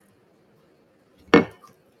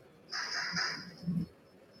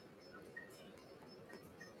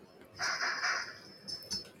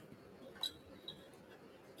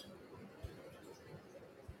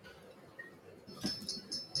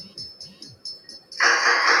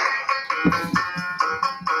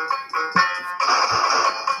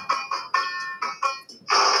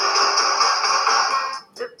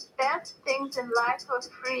The best things in life are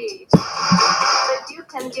free, but you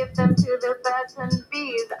can give them to the birds and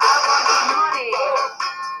bees. I want money.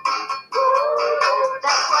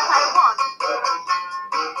 That's what I want.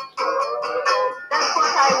 That's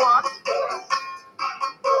what I want.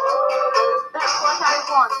 That's what I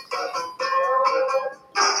want.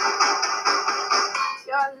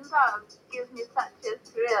 Your love gives me such a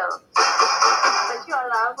thrill, but your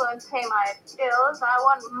love won't pay my bills. I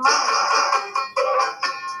want money.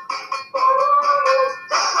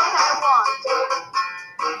 That's what I want.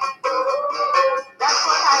 That's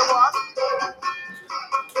what I want.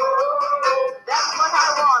 That's what I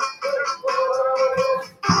want.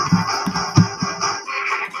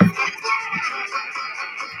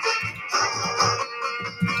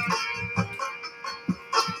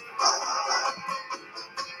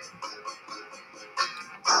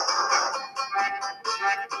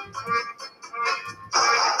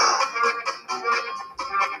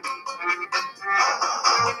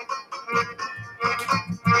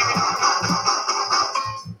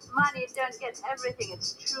 Money don't get everything,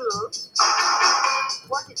 it's true.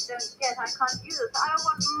 What it don't get, I can't use. I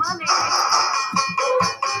want money.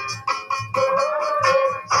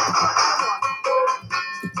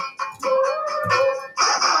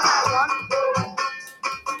 That's what I want. That's what I want.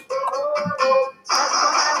 That's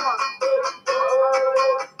what I want.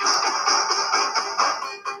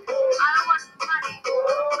 I want money.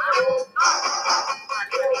 I want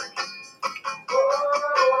money.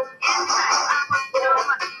 In fact, I want so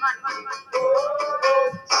much money.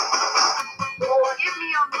 Give me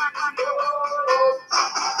your money.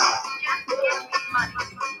 Just give me money.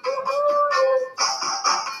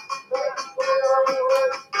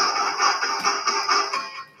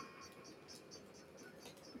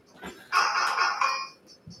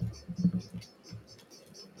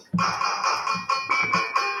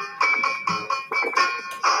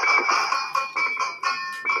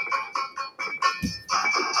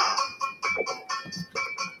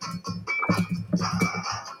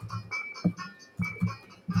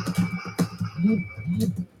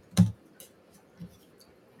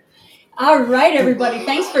 All right, everybody.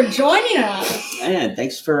 Thanks for joining us. And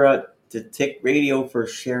thanks for to Tik Radio for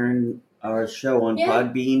sharing our show on Yeah.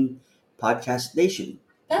 Podbean Podcast Nation.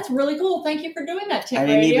 That's really cool. Thank you for doing that, Tik I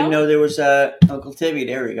didn't Radio. even know there was Uncle Timmy.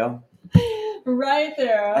 There we go. Right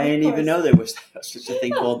there. I didn't of even course. know there was such a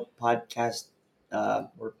thing called podcast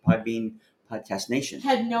or Podbean Podcast Nation.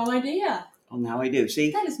 Had no idea. Oh, now I do.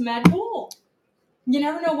 See? That is mad cool. You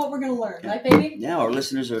never know what we're going to learn, right, baby? Now our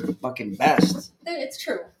listeners are the fucking best. It's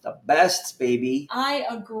true. The best, baby. I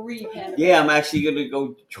agree, Panda. Yeah, I'm actually going to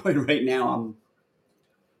go join right now. I'm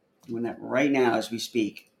doing that right now as we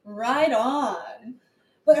speak. Right on.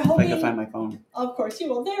 But If I hoping, can find my phone. of course you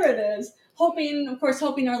will. There it is. Hoping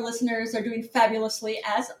our listeners are doing fabulously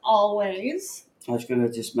as always. I was going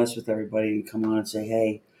to just mess with everybody and come on and say,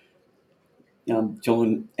 hey,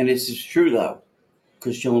 Jolene, and this is true though,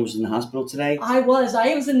 because Jolene was in the hospital today. I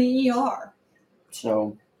was in the ER.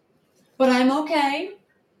 So. But I'm okay.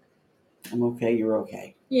 I'm okay, you're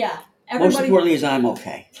okay. Yeah. Most importantly is I'm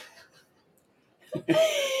okay.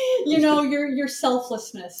 Your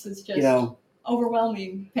selflessness is just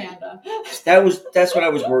overwhelming, Panda. That's what I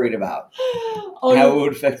was worried about. How it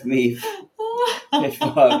would affect me if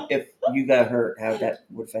you got hurt. How that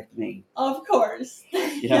would affect me. Of course.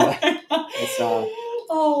 It's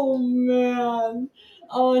Oh man.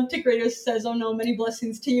 Oh, and Tik Radio says, "Oh no, many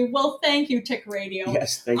blessings to you." Well, thank you, Tik Radio.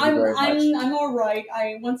 Yes, thank you very much. I'm all right.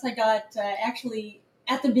 Once I got actually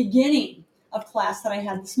at the beginning of class that I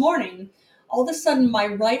had this morning, all of a sudden my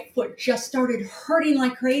right foot just started hurting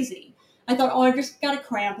like crazy. I thought, I just got a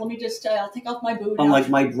cramp. Let me just I'll take off my boot. Unlike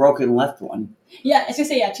my broken left one. Yeah, as I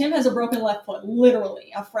say, Tim has a broken left foot,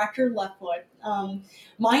 literally a fractured left foot.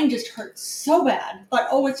 Mine just hurt so bad. Thought,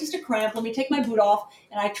 it's just a cramp. Let me take my boot off,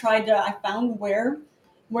 and I found where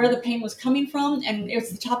the pain was coming from, and it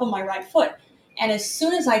was the top of my right foot. And as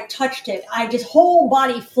soon as I touched it, I just whole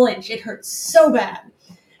body flinched. It hurt so bad.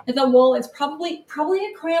 I thought, well, it's probably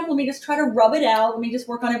a cramp. Let me just try to rub it out. Let me just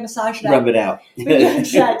work on it, massage it out. Rub it out. Yeah,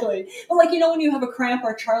 exactly. Well, when you have a cramp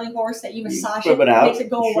or a Charlie horse that you massage it makes it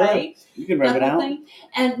go away. You can rub it out. Thing.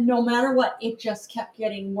 And no matter what, it just kept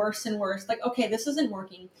getting worse and worse. Like, okay, this isn't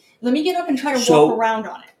working. Let me get up and try to walk around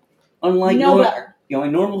on it. Unlike better.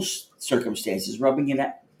 In normal circumstances, rubbing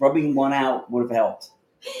one out would have helped.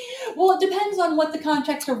 Well, it depends on what the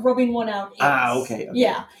context of rubbing one out is. Okay.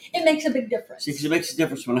 Yeah, it makes a big difference. See, because it makes a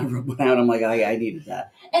difference when I rub one out. I'm like, I needed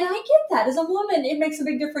that. And I get that. As a woman, it makes a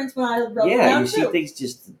big difference when I rub one out, Yeah, you see things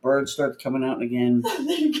just, the birds start coming out again.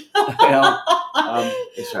 They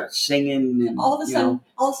start singing. And, all of a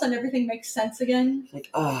sudden, everything makes sense again. Like,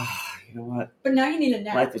 you know what? But now you need a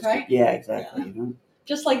nap, Life is right? Good. Yeah, exactly. Yeah. You know?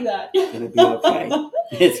 Just like that. It's going to be okay.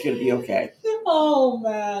 It's going to be okay. Oh,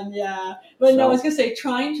 man, yeah. But no, I was going to say,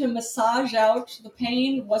 trying to massage out the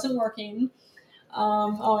pain wasn't working.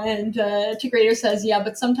 And Tik Radio says, yeah,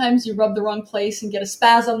 but sometimes you rub the wrong place and get a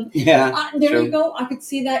spasm. Yeah. There you go. I could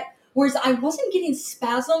see that. Whereas I wasn't getting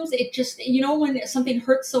spasms. It just, when something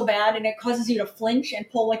hurts so bad and it causes you to flinch and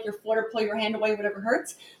pull like your foot or pull your hand away, whatever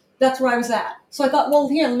hurts. That's where I was at. So I thought, well,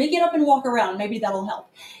 here, let me get up and walk around. Maybe that'll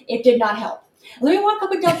help. It did not help. Let me walk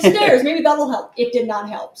up and down the stairs. Maybe that'll help. It did not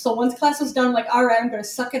help. So once class was done, I'm like, all right, I'm going to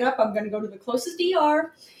suck it up. I'm going to go to the closest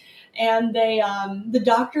ER. And they, the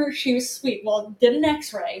doctor, she was sweet. Well, did an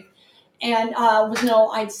X-ray, and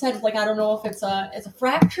I'd said, like, I don't know if it's a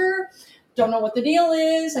fracture. Don't know what the deal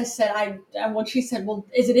is. I said, when she said, well,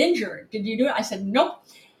 is it injured? Did you do it? I said, nope,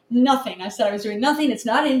 nothing. I said I was doing nothing. It's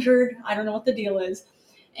not injured. I don't know what the deal is.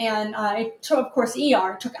 And it took, of course,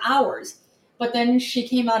 ER. It took hours. But then she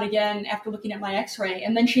came out again after looking at my X-ray,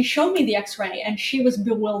 and then she showed me the X-ray, and she was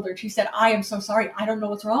bewildered. She said, I am so sorry. I don't know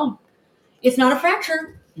what's wrong. It's not a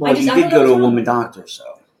fracture. Well, you did go to a woman doctor,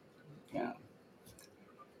 so, yeah.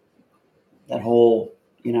 That whole,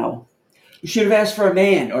 you should have asked for a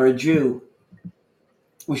man or a Jew.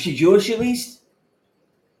 Was she Jewish at least?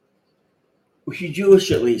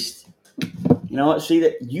 You know what? See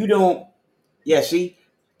that you don't. Yeah, see,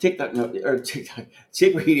 TikTok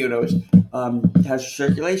Tik Radio knows has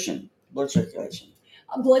circulation, blood circulation.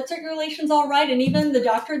 Blood circulation's all right, and even the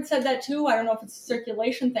doctor had said that too. I don't know if it's a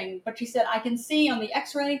circulation thing, but she said, I can see on the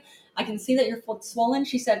X-ray, I can see that your foot's swollen.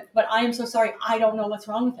 She said, but I am so sorry, I don't know what's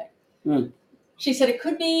wrong with it. She said it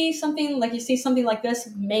could be something like you see something like this.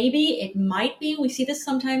 Maybe it might be. We see this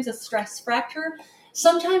sometimes as stress fracture.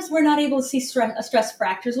 Sometimes we're not able to see stress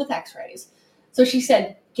fractures with X-rays. So she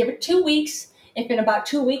said, give it 2 weeks. If in about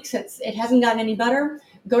 2 weeks it hasn't gotten any better,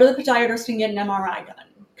 go to the podiatrist and get an MRI done,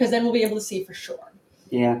 because then we'll be able to see for sure.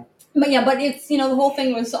 Yeah. But it's, the whole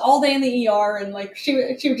thing was all day in the ER, and like she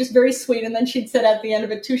was just very sweet. And then she'd said at the end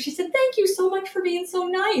of it too, she said, thank you so much for being so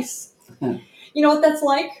nice. You know what that's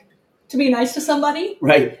like? To be nice to somebody?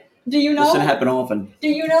 Right. Do you know? Doesn't happen often. Do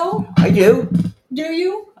you know? I do. Do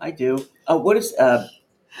you? I do. What is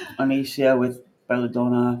anesthesia with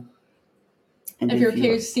belladonna? And if you're okay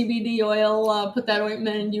with CBD oil, put that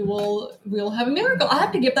ointment and we'll have a miracle. I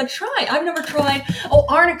have to give that a try. I've never tried. Oh,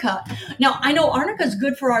 arnica. Now, I know arnica is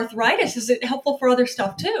good for arthritis. Is it helpful for other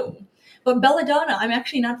stuff too? But belladonna, I'm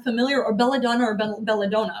actually not familiar, or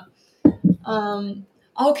belladonna.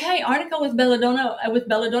 Okay, arnica with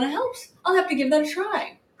belladonna helps. I'll have to give that a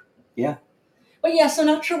try. Yeah. But yeah, so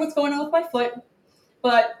not sure what's going on with my foot,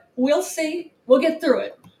 but we'll see. We'll get through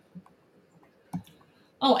it.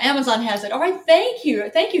 Oh, Amazon has it. All right, thank you.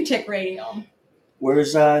 Thank you, Tik Radio.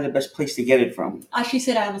 Where's the best place to get it from? She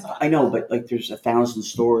said Amazon. I know, but like there's 1,000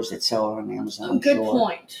 stores that sell it on Amazon. Good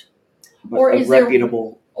point. But or is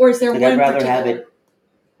reputable. Or is there like one I'd rather particular? have it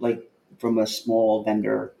like from a small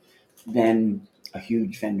vendor than a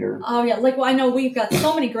huge vendor. Oh yeah, I know we've got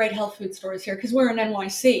so many great health food stores here because we're in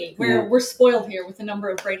NYC. We're spoiled here with a number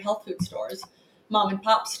of great health food stores, mom and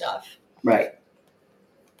pop stuff. Right.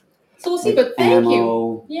 So we'll see, but thank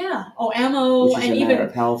you. Yeah. Oh, Ammo, which is and a even matter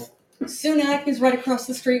of health. Sunac is right across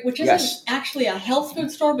the street, which isn't actually a health food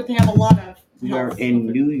store, but they have a lot of. We are in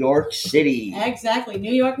New York City. Exactly,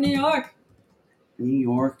 New York. New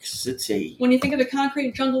York City. When you think of the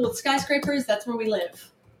concrete jungle with skyscrapers, that's where we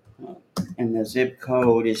live. And the zip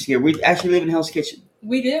code is here. We actually live in Hell's Kitchen.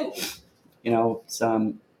 We do. It's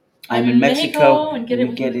I'm in Mexico and we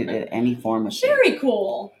get it at any pharmacy. Very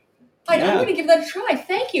cool. I'm going to give that a try.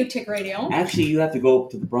 Thank you, Tik Radio. Actually, you have to go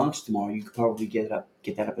up to the Bronx tomorrow. You could probably get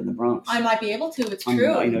that up in the Bronx. I might be able to. It's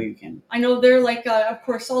true. I know you can. I know they're of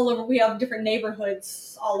course, all over. We have different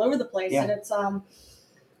neighborhoods all over the place, and it's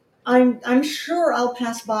I'm sure I'll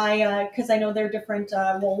pass by because I know there are different.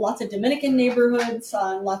 Lots of Dominican neighborhoods,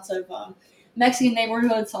 lots of Mexican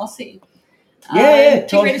neighborhoods. I'll see. Yeah.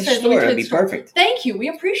 Tell us the store. That'd be perfect. Thank you. We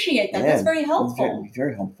appreciate that. Yeah, that's very helpful.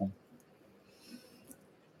 Very helpful.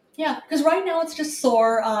 Yeah, because right now it's just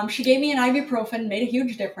sore. She gave me an ibuprofen, made a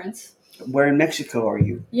huge difference. Where in Mexico are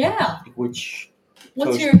you? Yeah. What's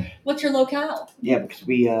your locale? Yeah, because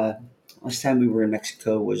we last time we were in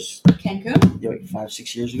Mexico was Cancun. Like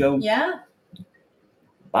 5-6 years ago. Yeah.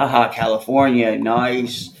 Baja California,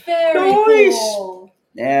 nice. Very cool.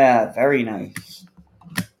 Yeah, very nice.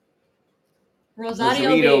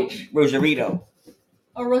 Rosarito Beach. Rosarito.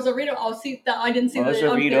 Oh, Rosarito. Oh, see, I didn't see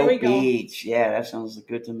Rosarito there we Beach. Yeah, that sounds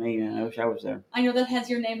good to me, man. I wish I was there. I know that has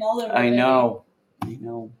your name all over it. I know.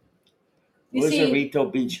 Rosarito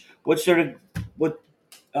Beach. What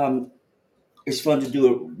is fun to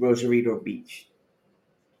do at Rosarito Beach?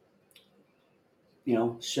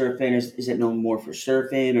 Surfing. Is it known more for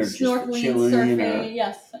surfing or snorkeling, just chilling? Surfing,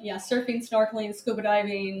 yes. Surfing, snorkeling, scuba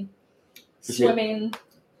diving, swimming.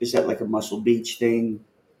 Is that like a Muscle Beach thing?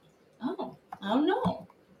 Oh, I don't know.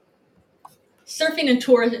 Surfing and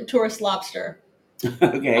tourist lobster.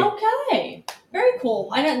 Okay. Very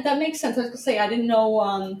cool. That makes sense. I was going to say, I didn't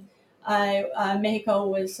know Mexico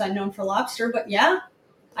was known for lobster, but yeah.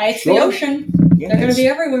 It's the ocean. Yes. They're going to be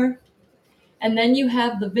everywhere. And then you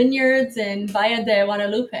have the vineyards in Valle de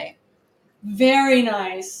Guadalupe. Very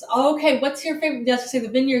nice. Okay, what's your favorite? Just to say the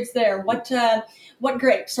vineyards there. What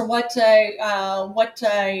grapes or what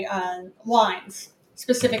wines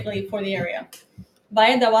specifically for the area?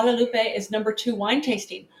 Valle de Guadalupe is number 2 wine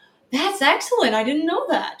tasting. That's excellent. I didn't know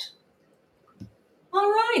that. All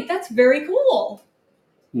right, that's very cool.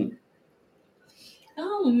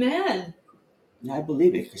 Oh man. I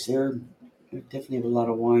believe it because they're definitely have a lot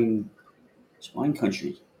of wine. It's wine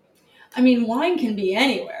country. I mean, wine can be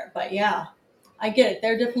anywhere, but yeah, I get it.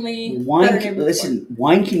 They're definitely wine.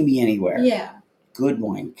 Wine can be anywhere. Yeah. Good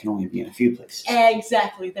wine can only be in a few places.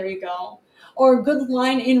 Exactly. There you go. Or good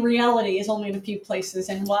wine in reality is only in a few places,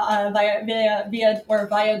 and Valle de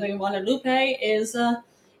Guadalupe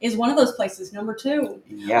is one of those places. Number 2.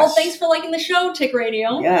 Yes. Well, thanks for liking the show, Tik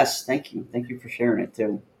Radio. Yes, thank you. Thank you for sharing it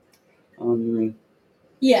too.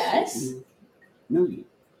 Yes. No.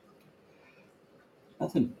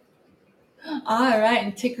 Nothing. All right,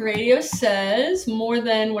 and Tik Radio says more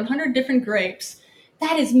than 100 different grapes.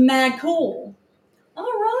 That is mad cool. All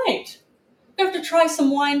right. We have to try some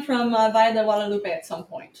wine from Valle de Guadalupe at some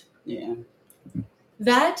point. Yeah.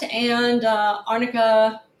 That and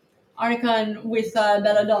Arnica with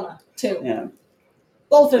Belladonna too. Yeah.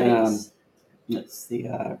 Both of these. Let's see.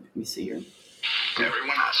 Let me see here. Everyone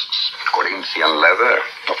asks, Corinthian leather?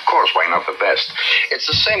 Of course, why not the best? It's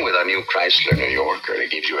the same with our new Chrysler New Yorker.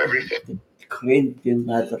 It gives you everything. Corinthian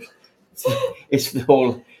leather. It's the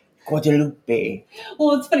whole Guadalupe.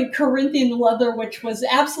 Well, it's funny, Corinthian leather, which was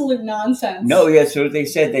absolute nonsense. No, yeah, so they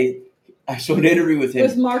said I saw an interview with him. It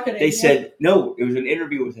was marketing. They said, no, it was an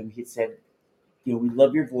interview with him. He said, we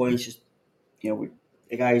love your voice. Just,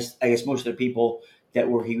 the guys, I guess most of the people that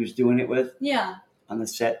he was doing it with. Yeah. On the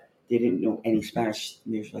set, they didn't know any Spanish.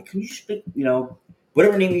 And they were like, can you speak,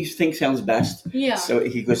 whatever name you think sounds best. Yeah. So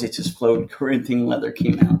he goes, it just flowed. Corinthian leather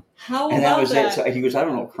came out. How and about that was that? it. So he goes, I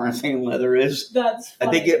don't know what Corinthian leather is. That's funny.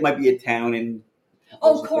 I think it might be a town in.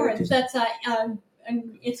 Oh, Corinth. That's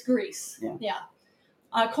it's Greece. Yeah.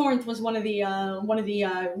 Corinth was one of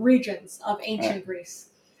the regions of ancient Greece.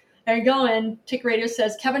 There you go. And Tik Radio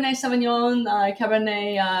says Cabernet Sauvignon,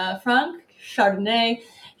 Cabernet Franc, Chardonnay,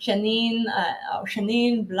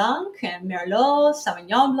 Chenin Blanc, and Merlot,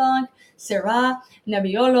 Sauvignon Blanc, Syrah,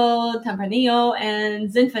 Nebbiolo, Tempranillo,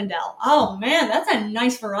 and Zinfandel. Oh man, that's a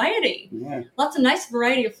nice variety. Yeah. Lots of nice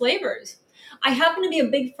variety of flavors. I happen to be a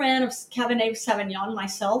big fan of Cabernet Sauvignon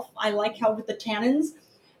myself. I like how with the tannins,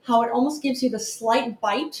 how it almost gives you the slight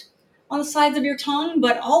bite on the sides of your tongue,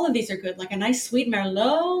 but all of these are good, like a nice sweet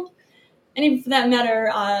Merlot, and even for that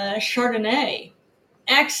matter, Chardonnay.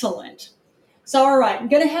 Excellent. So, all right, I'm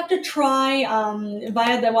going to have to try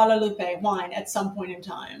Valle de Guadalupe wine at some point in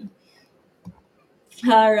time.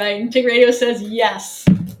 All right, Tik Radio says yes.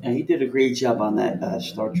 And he did a great job on that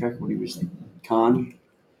Star Trek when he was Khan.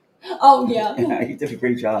 Oh, yeah. He did a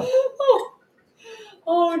great job.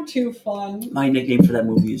 Oh, too fun. My nickname for that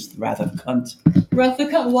movie is The Wrath of Cunt. Wrath of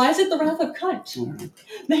Cunt. Why is it The Wrath of Cunt?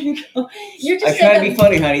 There you go. I try to be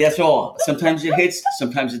funny, honey. That's all. Sometimes it hits,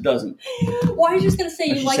 sometimes it doesn't. Why are you just going to say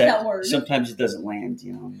you like that word? Sometimes it doesn't land,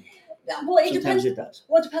 Well, it depends. It does.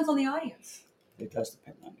 Well, it depends on the audience. It does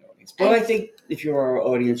depend on the audience. But I think if you're our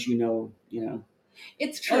audience,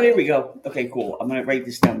 It's true. Oh, there we go. Okay, cool. I'm going to write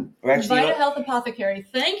this down. Vita Health Apothecary.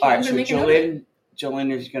 Thank you. All right, so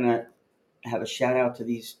Jolene is going to have a shout out to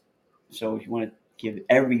these. So if you want to give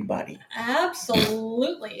everybody.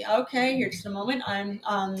 Absolutely. Okay, here just a moment. I'm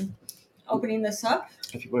opening this up.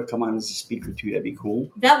 If you want to come on as a speaker too, that'd be cool.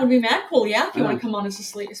 That would be mad cool, yeah, if you want to come on as a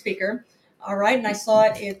speaker. All right, and I saw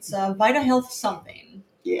it. It's Vita Health something.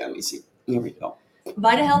 Yeah, let me see. Here we go.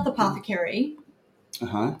 Vita Health Apothecary.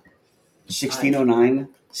 1609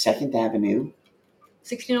 2nd Avenue.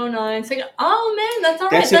 1609 2nd. Oh, man, that's all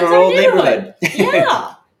right. That's in our old neighborhood.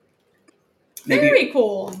 Yeah. Very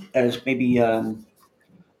cool. Maybe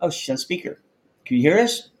Oh, she's on speaker. Can you hear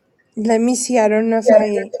us? Let me see. I don't know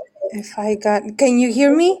if I got. Can you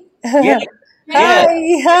hear me? Yeah. Hi,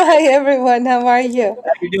 hi everyone. How are you?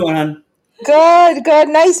 How you doing, hon? Good, good.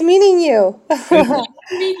 Nice meeting you.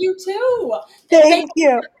 Meet you too. Thank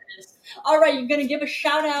you. All right, you're going to give a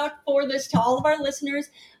shout out for this to all of our listeners.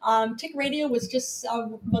 Tik Radio was just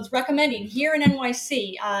was recommending here in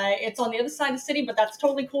NYC. It's on the other side of the city, but that's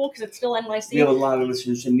totally cool because it's still NYC. We have a lot of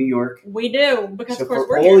listeners in New York. We do, because So of course for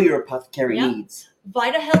we're all here. your apothecary needs.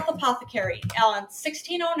 Vita Health Apothecary on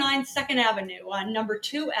 1609 2nd Avenue, number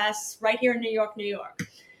 2S, right here in New York, New York.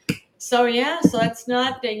 So so that's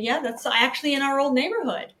not that's actually in our old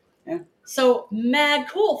neighborhood. Yeah. So mad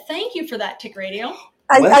cool. Thank you for that, Tik Radio.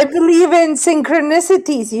 I believe in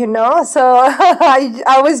synchronicities, you know. So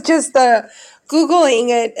I was just Googling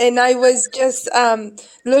it, and I was just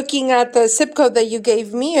looking at the zip code that you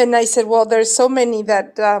gave me, and I said, well, there's so many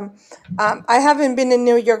that I haven't been in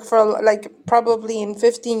New York for like probably in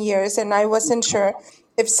 15 years, and I wasn't sure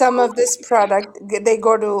if some of this product they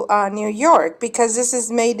go to New York because this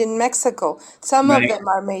is made in Mexico. Some of them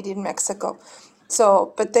are made in Mexico,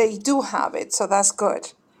 so but they do have it, so that's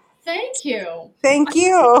good. Thank you. Thank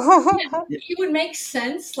you. It would make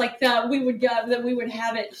sense, like that we would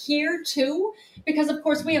have it here too, because of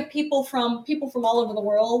course we have people from all over the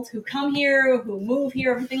world who come here, who move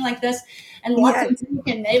here, everything like this, and lots of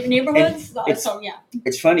in neighborhoods.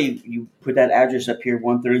 It's funny you put that address up here,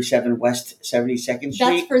 137 West 72nd Street.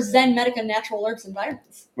 That's for Zen Medica Natural Herbs and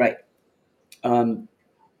Vitamins. Right.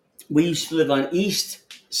 We used to live on East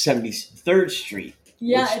 73rd Street.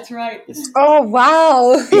 Yeah, it's right. Oh,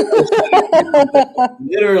 wow.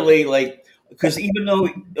 Literally, like, because even though,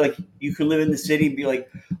 like, you can live in the city and be like,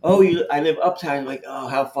 oh, I live uptown. Like, oh,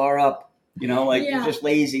 how far up? You know, like, you're just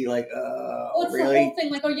lazy. Like, it's really? The whole thing.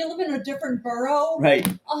 Like, oh, you live in a different borough?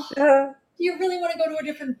 Right. Oh, do you really want to go to a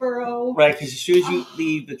different borough? Right, because as soon as you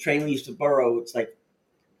leave, the train leaves the borough, it's like,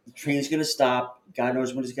 the train's going to stop. God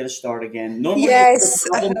knows when it's going to start again. Normally, when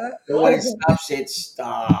it stops, it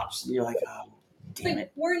stops. And you're like, oh. Damn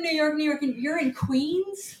it. We're in New York, and you're in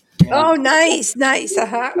Queens. Yeah. Oh, nice.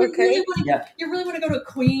 Okay. You really want to go to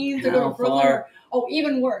Queens or go to Brooklyn? Oh,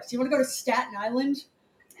 even worse, you want to go to Staten Island?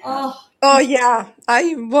 Oh yeah.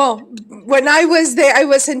 When I was there, I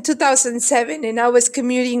was in 2007, and I was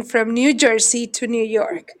commuting from New Jersey to New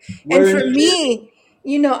York. And for me,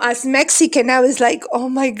 you know, as Mexican, I was like, oh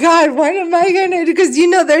my God, what am I gonna do? Because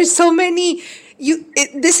there's so many.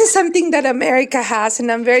 This is something that America has,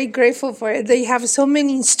 and I'm very grateful for it. They have so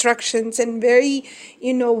many instructions and very,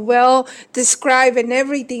 well described and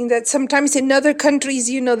everything that sometimes in other countries,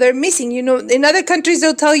 they're missing. In other countries,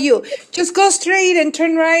 they'll tell you, just go straight and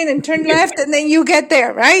turn right and turn left, and then you get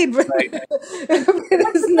there, right? Right.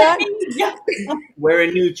 It's not. Where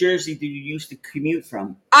in New Jersey did you used to commute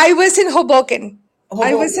from? I was in Hoboken.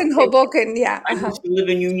 Yeah. I used to live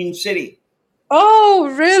in Union City. Oh,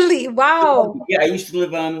 really? Wow. Yeah, I used to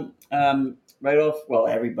live on right off. Well,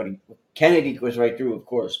 everybody. Kennedy goes right through, of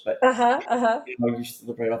course, but I used to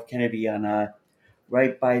live right off Kennedy on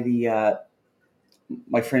right by the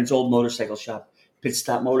my friend's old motorcycle shop, Pit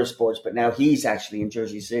Stop Motorsports. But now he's actually in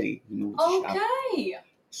Jersey City. Okay.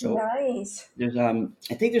 So nice. There's I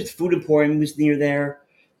think there's Food Emporium was near there.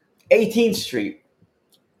 18th Street.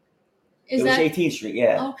 It was 18th Street.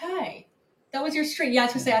 Yeah. Okay. That was your street. Yeah, I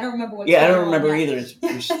was going to say, I don't remember what. Yeah, I don't remember either.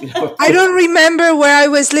 I don't remember where I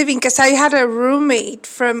was living because I had a roommate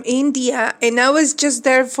from India, and I was just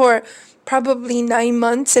there for probably 9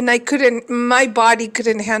 months, and my body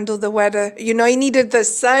couldn't handle the weather. I needed the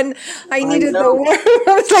sun. I needed the warmth.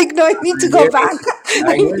 I was like, no, I need to go back.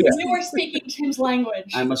 You were speaking Tim's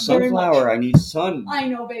language. I'm a sunflower. I need sun. I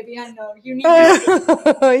know, baby. I know. You need Yes.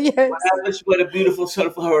 What happens when a beautiful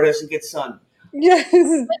sunflower doesn't get sun? Yes.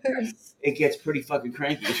 It gets pretty fucking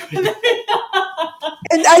cranky.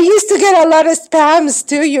 And I used to get a lot of spams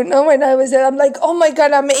too, when I was there. I'm like, oh my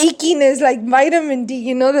God, I'm aching. It's like vitamin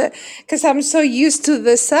D, because I'm so used to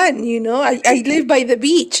the sun, I live by the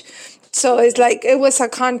beach. So it's like, it was a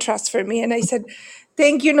contrast for me. And I said,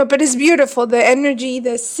 thank you, but it's beautiful. The energy,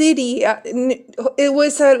 the city, it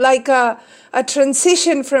was like a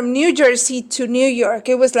transition from New Jersey to New York.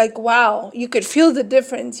 It was like, wow, you could feel the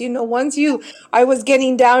difference. Once I was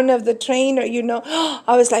getting down of the train or,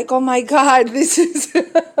 I was like, oh my God, this is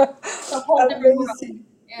a whole different world.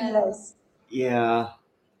 Yes. Yeah.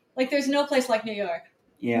 Like there's no place like New York.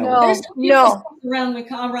 Yeah. No. Around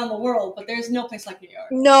the world, but there's no place like New York.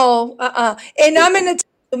 No. And I'm in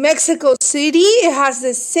Mexico City. It has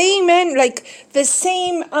the same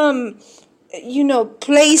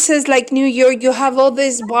places like New York, you have all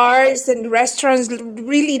these bars and restaurants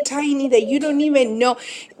really tiny that you don't even know.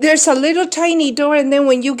 There's a little tiny door, and then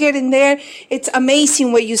when you get in there, it's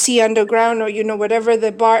amazing what you see underground, or whatever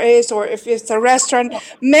the bar is, or if it's a restaurant.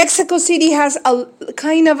 Mexico City has a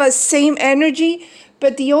kind of a same energy,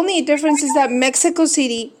 but the only difference is that Mexico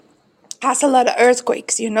City has a lot of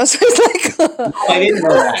earthquakes, so it's like No, I didn't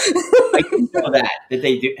know that. I didn't know that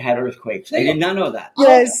they had earthquakes. I did not know that.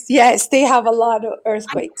 yes, they have a lot of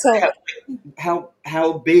earthquakes. So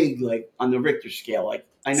how big, like on the Richter scale? Like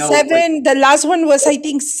I know 7. The last one was, I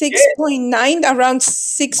think, 6.9, around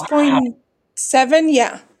 6.7.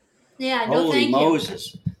 Yeah. Yeah, no, holy thank you.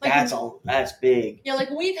 Moses, Like- that's big. Yeah, like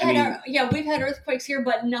we've had we've had earthquakes here,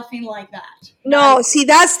 but nothing like that. No, see,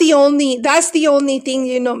 that's the only thing,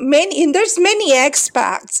 there's many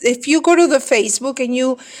expats. If you go to the Facebook and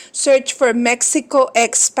you search for Mexico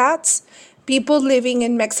expats, people living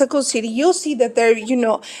in Mexico City, you'll see that they're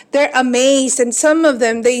amazed, and some of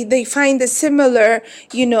them they find a similar,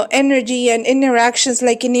 energy and interactions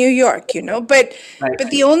like in New York, but Right. but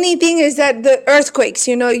the only thing is that the earthquakes,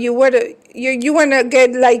 you want to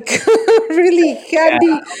get like really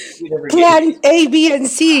handy plan A, B, and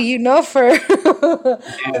C, for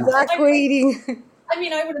evacuating. I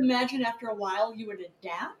mean, I would imagine after a while you would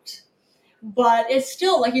adapt, but it's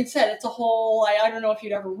still, like you said, it's a whole. I don't know if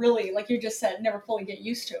you'd ever really, like you just said, never fully get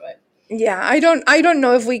used to it. Yeah, I don't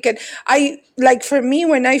know if we could. For me,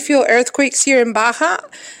 when I feel earthquakes here in Baja,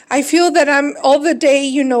 I feel that I'm all the day,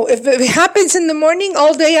 if it happens in the morning,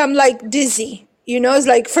 all day I'm like dizzy. It's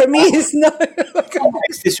like, for me, it's not.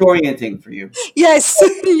 It's disorienting for you. Yes,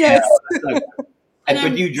 yes.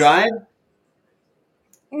 But you drive?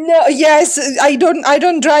 No, yes, I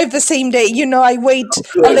don't drive the same day. I wait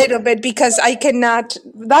a little bit because I cannot.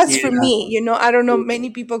 That's for me. I don't know. Many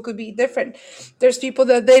people could be different. There's people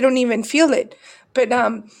that they don't even feel it. But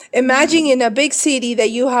imagine in a big city that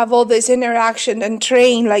you have all this interaction and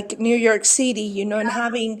train like New York City, and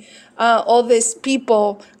having all these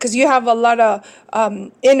people, because you have a lot of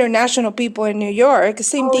international people in New York.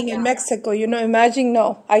 Same thing in Mexico. Imagine,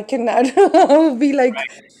 no, I cannot. I will be like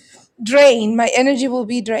drained. My energy will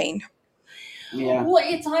be drained. Yeah. Well,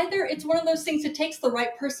 it's one of those things. It takes the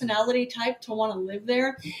right personality type to want to live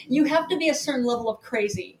there. You have to be a certain level of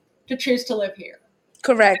crazy to choose to live here.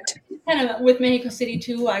 Correct. Kind of with Mexico City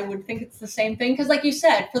too, I would think it's the same thing. Because like you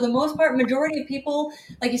said, for the most part, majority of people,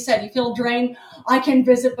 like you said, you feel drained. I can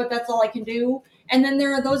visit, but that's all I can do. And then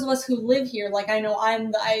there are those of us who live here. Like I know I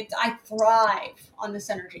thrive on this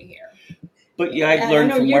energy here. But yeah, I've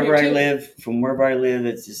learned from wherever I live,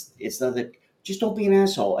 it's not that. Just don't be an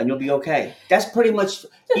asshole, and you'll be okay. That's pretty much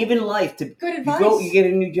even life. Good advice. You get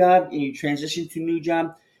a new job, and you transition to a new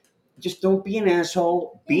job. Just don't be an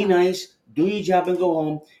asshole. Be nice. Do your job and go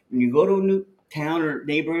home. When you go to a new town or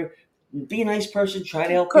neighborhood, be a nice person. Try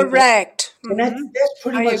to help Correct. people. And that's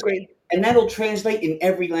pretty much. Agree. And that'll translate in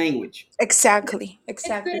every language. Exactly.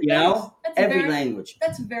 Every language.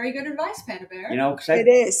 That's very good advice, Panda Bear. It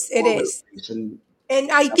is.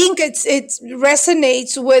 And I think it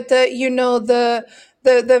resonates with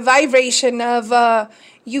the vibration of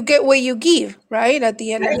you get what you give, right? At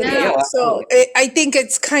the end of the day. So I think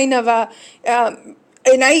it's kind of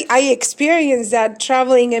and I experienced that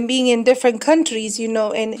traveling and being in different countries,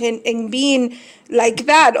 and being like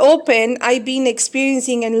that open. I've been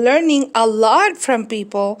experiencing and learning a lot from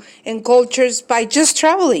people and cultures by just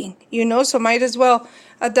traveling, so might as well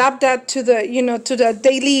adapt that to the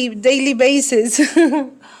daily basis.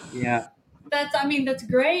 Yeah. That's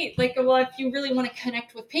great. Like, well, if you really want to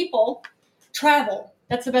connect with people, travel.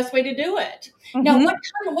 That's the best way to do it. Mm-hmm. Now,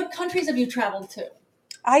 what countries have you traveled to?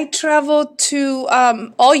 I traveled to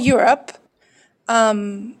all Europe.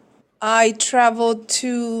 I traveled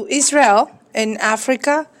to Israel and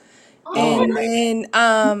Africa, and then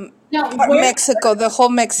Mexico, the whole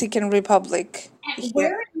Mexican Republic. And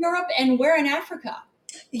where in Europe and where in Africa?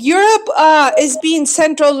 Europe is being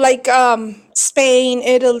central, like Spain,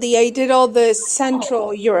 Italy. I did all the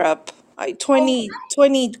Central Europe. 20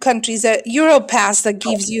 countries, that Europass that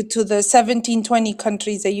gives you to the 20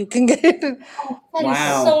 countries that you can get. That is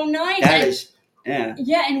so nice. That is, yeah.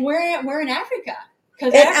 Yeah, and where in Africa?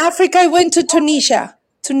 In Africa, I went to Tunisia.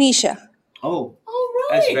 Oh, right.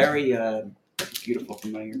 That's very beautiful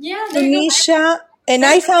from here. Yeah, Tunisia, and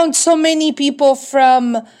I found so many people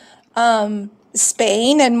from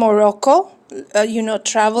Spain and Morocco,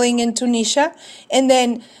 traveling in Tunisia, and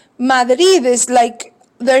then Madrid is like.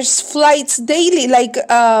 There's flights daily, like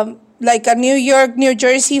a New York, New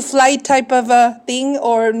Jersey flight type of a thing,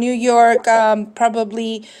 or New York,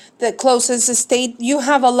 probably the closest state. You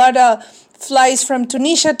have a lot of flights from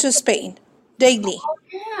Tunisia to Spain. daily. Oh,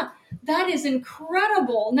 yeah. That is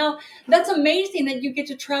incredible. Now, that's amazing that you get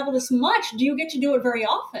to travel this much. Do you get to do it very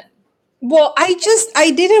often? Well, I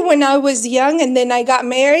did it when I was young, and then I got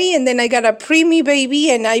married, and then I got a preemie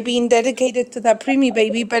baby, and I've been dedicated to that preemie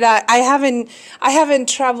baby. But I haven't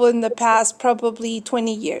traveled in the past probably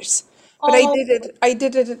 20 years. But Oh, I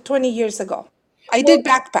did it 20 years ago. I well, did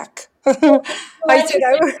backpack. I said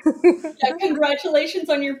congratulations. Yeah, congratulations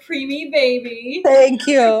on your preemie baby. Thank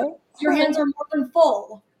you. Your hands are more than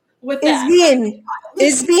full with It's that. been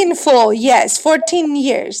it's been full, yes. 14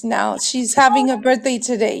 years now. She's having a birthday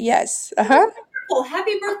today, yes. Uh-huh. Well,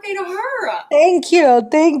 happy birthday to her. Thank you,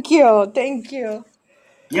 thank you, thank you.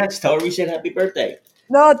 Yes, tell her we said happy birthday.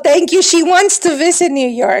 No, thank you. She wants to visit New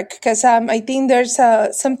York because I think there's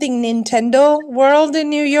something Nintendo World in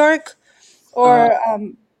New York, or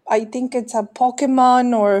I think it's a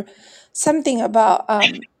Pokemon or something about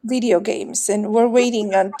video games, and we're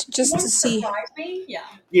waiting on just to see. Surprise me? Yeah.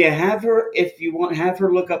 Yeah, have her, if you want, have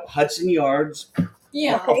her look up Hudson Yards.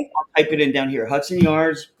 Yeah. Okay. I'll type it in down here. Hudson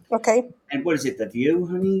Yards. Okay. And what is it? The View,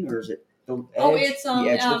 honey? Or is it the Edge? Oh, it's The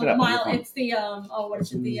Edge. Look it up on your phone. it's the what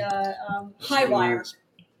is it? The high wire.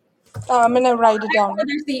 I'm gonna write it down.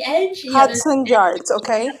 There's the Edge. Yeah, Hudson Yards.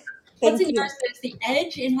 Okay. Thank Hudson you. Yards. There's the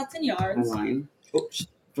Edge in Hudson Yards. High Line. Oops.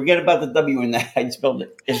 Forget about the W in that. I spelled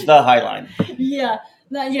it. It's the High Line. Yeah.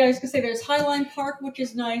 Yeah, I was gonna say there's Highline Park, which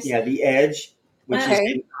is nice. Yeah, the Edge, which is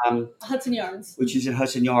in Hudson Yards. Which is in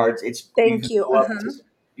Hudson Yards. It's Thank you.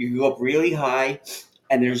 You can go up really high,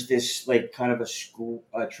 and there's this like kind of a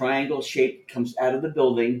triangle shape comes out of the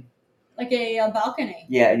building, like a balcony.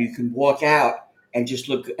 Yeah, and you can walk out and just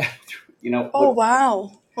look. Oh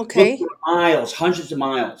wow! Okay. Look for miles, hundreds of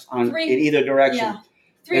miles in either direction. Yeah,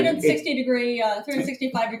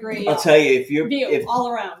 365 degree. I'll tell you, if all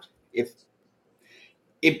around.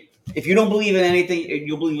 If you don't believe in anything,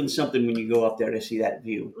 you'll believe in something when you go up there to see that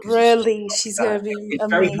view. Really, she's gonna be. It's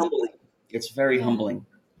very humbling. It's very humbling.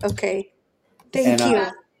 Okay, thank you.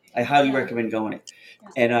 I highly recommend going it.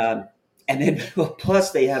 And then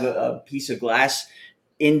plus they have a piece of glass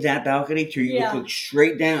in that balcony, so you can look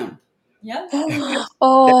straight down. Yeah.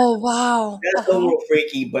 Oh wow! That's a little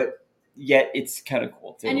freaky, but yet it's kind of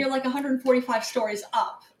cool too. And you're like 145 stories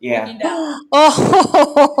up. Yeah.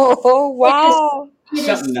 Oh wow!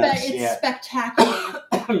 It's spectacular.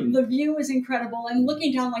 The view is incredible, and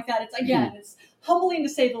looking down like that, it's humbling to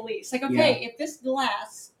say the least. Like, okay, if this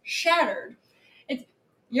glass shattered,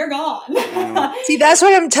 you're gone. See, that's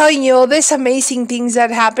what I'm telling you. All these amazing things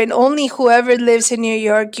that happen. Only whoever lives in New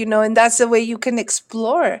York, and that's the way you can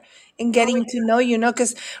explore and getting to know,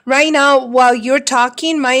 because right now, while you're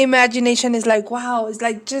talking, my imagination is like, wow, it's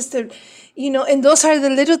like just a, and those are the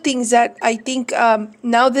little things that I think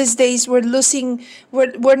now these days we're losing,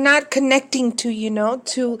 we're not connecting to,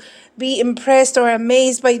 to be impressed or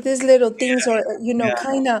amazed by these little things or,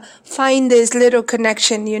 kind of find this little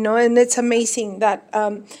connection, and it's amazing that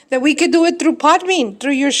that we could do it through Podbean,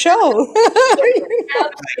 through your show.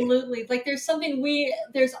 Absolutely. Like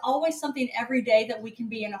there's always something every day that we can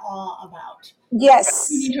be in awe about. Yes.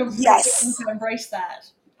 We need to embrace that.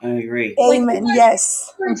 I agree. Amen.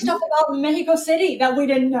 Yes. Learned stuff about Mexico City that we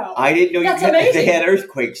didn't know. I didn't know they had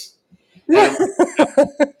earthquakes. And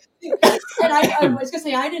I was going to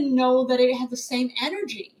say, I didn't know that it had the same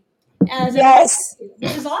energy as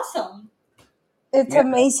which is awesome. It's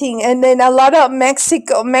amazing. And then a lot of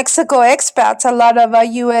Mexico expats, a lot of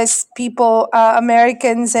U.S. people,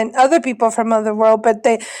 Americans and other people from other world, but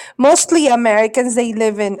mostly Americans, they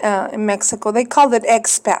live in Mexico. They call it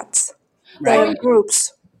expats. They're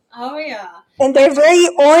groups. Oh, yeah. And they're very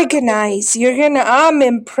organized. I'm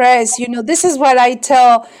impressed. This is what I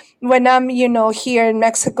tell when I'm, here in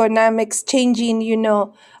Mexico and I'm exchanging,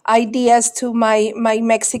 ideas to my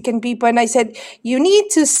Mexican people. And I said, you need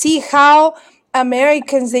to see how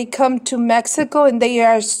Americans, they come to Mexico and they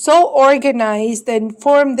are so organized and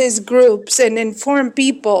form these groups and inform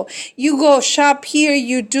people. You go shop here,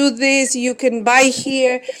 you do this, you can buy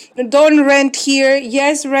here, don't rent here,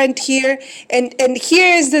 yes, rent here, and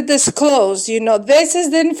here is the disclose, this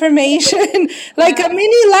is the information, like a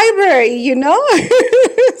mini library,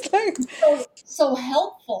 It's like, so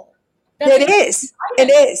helpful. It is.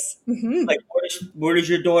 Mm-hmm. Like, where does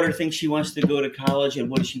your daughter think she wants to go to college,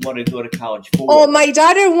 and what does she want to go to college for? Oh, my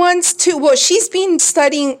daughter wants to. Well, she's been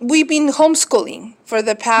studying. We've been homeschooling for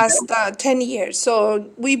the past 10 years.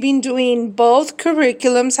 So we've been doing both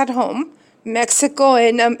curriculums at home, Mexico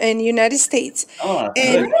and United States. Oh,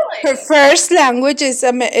 and her first language is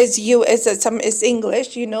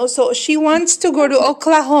English. So she wants to go to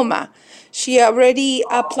Oklahoma. She already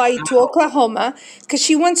applied to Oklahoma because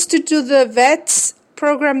she wants to do the vets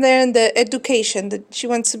program there in the education that she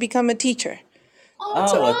wants to become a teacher. Oh,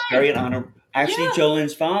 that's very honorable. Actually,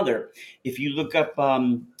 Jolene's father. If you look up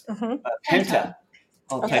Penta,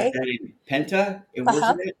 I'll type that in. Penta,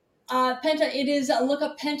 wasn't it? Penta. It is. Look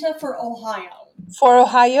up Penta for Ohio. For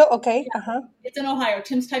Ohio, okay. It's in Ohio.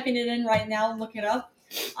 Tim's typing it in right now. Look it up.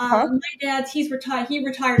 My dad's, he's retired. He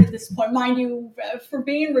retired at this point. Mind you, for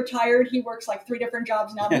being retired, he works like 3 different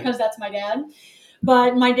jobs now because that's my dad.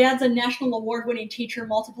 But my dad's a national award-winning teacher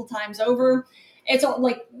multiple times over. It's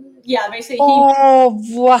like, basically. Wow!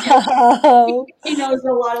 He knows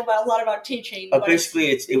a lot about teaching. Basically,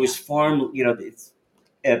 it was farm. It's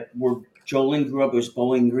where Jolene grew up. It was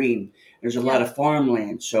Bowling Green. There's a lot of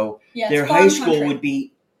farmland, so their high school would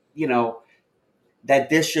be, that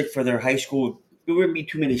district for their high school. There wouldn't be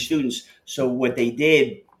too many students. So what they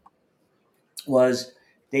did was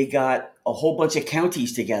they got a whole bunch of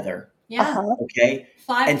counties together. Okay.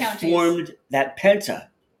 5 counties. Formed that Penta.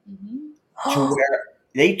 To where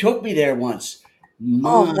they took me there once.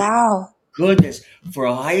 Wow. Goodness. For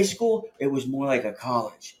a high school, it was more like a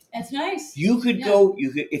college. That's nice. You could go,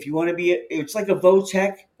 if you want to be, it's like a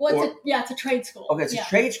VOTEC. Well, it's a trade school. Okay, it's a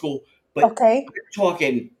trade school. But we're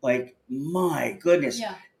talking like, my goodness.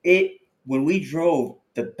 Yeah. When we drove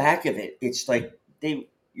the back of it, it's like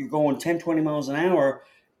you're going 10, 20 miles an hour,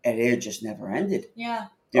 and it just never ended. Yeah.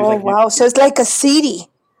 Wow. So it's like a city.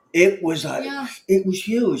 It was it was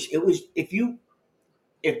huge. It was if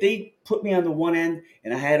they put me on the one end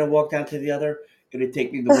and I had to walk down to the other, it would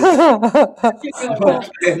take me the way.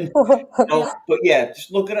 But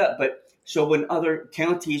just look it up. But so when other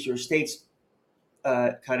counties or states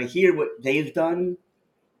kind of hear what they've done,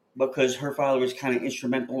 because her father was kind of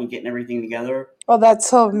instrumental in getting everything together. Oh, that's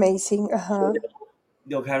so amazing.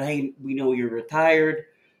 They'll kind of, hey, we know you're retired,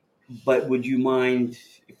 but would you mind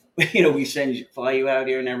if, we fly you out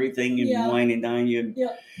here and everything and wine and dine you.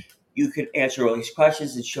 Yeah. You could answer all these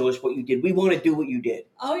questions and show us what you did. We want to do what you did.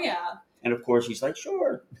 Oh, yeah. And of course, he's like,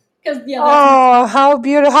 sure. How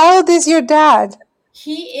beautiful. How old is your dad?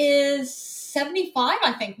 He is 75,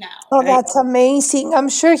 I think, now. Oh, that's amazing. I'm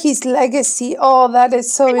sure his legacy. Oh, that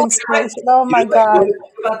is so inspirational. Oh, my God.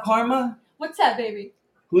 About Karma? What's that, baby?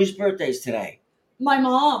 Whose birthday's today? My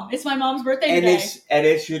mom. It's my mom's birthday today. And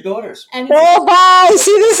it's your daughter's. Wow.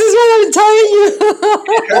 See, this is what I'm telling you.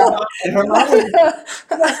 Her mom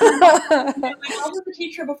my mom was a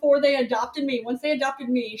teacher before they adopted me. Once they adopted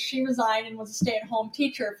me, she resigned and was a stay-at-home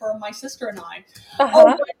teacher for my sister and I.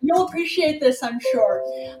 But you'll appreciate this, I'm sure.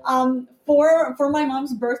 For my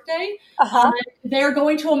mom's birthday, they're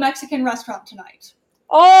going to a Mexican restaurant tonight.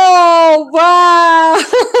 Oh, wow.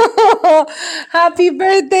 Happy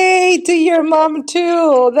birthday to your mom,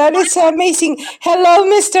 too. That is so amazing. Hello,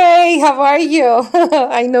 Mr. A. How are you?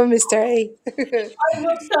 I know Mr. A. I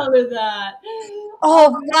will tell her that.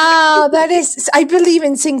 Oh, wow. That is, I believe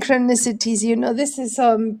in synchronicities, This is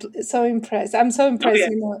so impressed. I'm so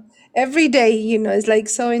impressed, Every day, it's like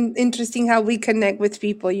so interesting how we connect with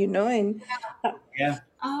people, and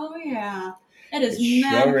Oh, yeah. That is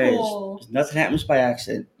cool. Nothing happens by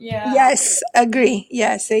accident. Yeah. Yes, agree.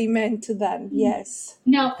 Yes, amen to that. Yes.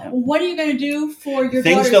 Now, what are you going to do for your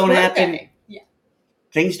Things daughter's don't birthday? happen. Yeah.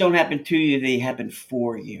 Things don't happen to you; they happen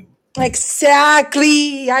for you.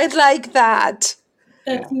 Exactly. I like that.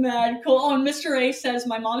 That's mad cool. Oh, and Mr. A says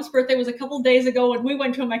my mom's birthday was a couple days ago, and we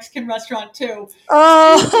went to a Mexican restaurant too.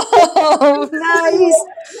 Oh,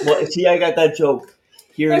 nice. Well, see, I got that joke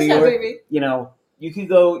here in New York. Baby? You can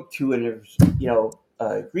go to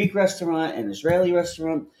a Greek restaurant, an Israeli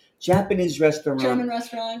restaurant, Japanese restaurant, German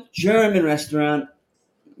restaurant.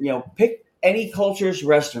 Pick any culture's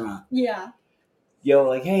restaurant. Yeah.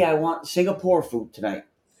 Like, hey, I want Singapore food tonight.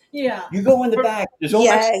 Yeah. You go in the back. There's all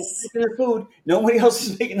Mexicans making their food. Nobody else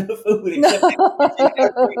is making the food except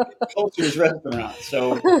every culture's restaurant.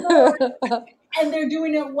 So. And they're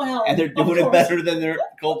doing it well. And they're doing it better than their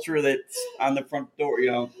culture that's on the front door,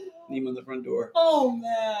 name on the front door. Oh,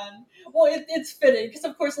 man. Well, it's fitting because,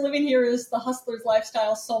 of course, living here is the hustler's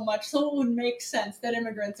lifestyle so much. So it would make sense that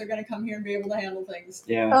immigrants are going to come here and be able to handle things.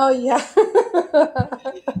 Yeah. Oh, yeah.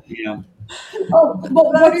 Yeah. Oh, but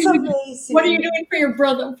what are you amazing. doing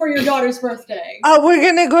for your daughter's birthday? We're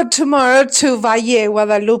going to go tomorrow to Valle,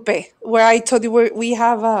 Guadalupe, where I told you we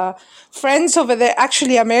have friends over there,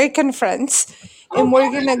 actually American friends. And we're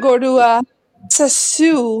going to go to a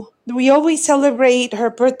zoo. We always celebrate her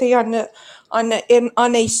birthday on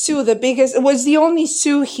a zoo, the biggest. It was the only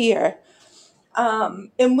zoo here,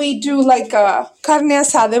 and we do like a carne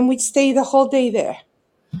asada, and we stay the whole day there.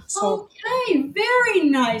 So okay, very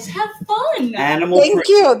nice. Have fun.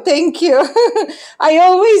 Thank you. I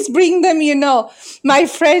always bring them. My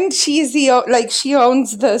friend, she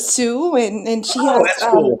owns the zoo, and she has that's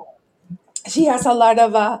cool. She has a lot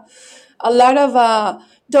of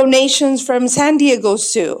donations from San Diego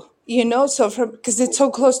Zoo. So because it's so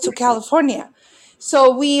close to California, so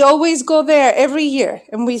we always go there every year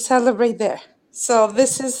and we celebrate there. So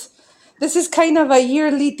this is kind of a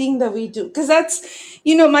yearly thing that we do, because that's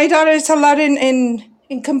my daughter's a lot in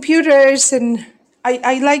computers, and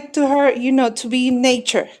I like to her to be in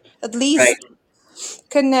nature, at least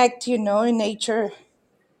connect in nature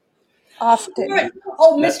often. Right.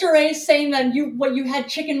 Oh, Mr. A is saying that you had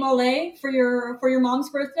chicken mole for your mom's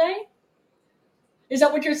birthday. Is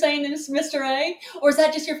that what you're saying, Mr. A, or is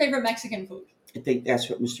that just your favorite Mexican food? I think that's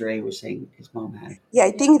what Mr. A was saying his mom had. Yeah,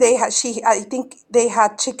 I think they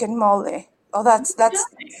had chicken mole. Oh, that's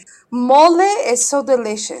mole is so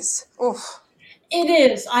delicious. Oof. It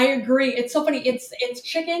is. I agree. It's so funny. It's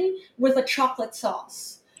chicken with a chocolate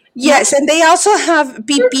sauce. Yes, and they also have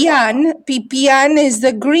pipián. Pipián is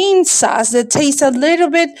the green sauce that tastes a little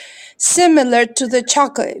bit similar to the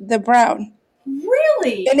chocolate, the brown.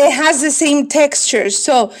 Really? And it has the same texture.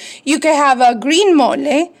 So you can have a green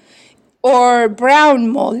mole or brown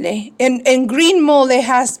mole. And green mole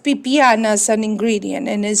has pipián as an ingredient,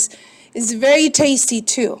 and is very tasty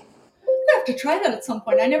too. I have to try that at some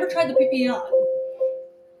point. I never tried the pipián.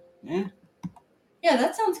 Yeah. Yeah,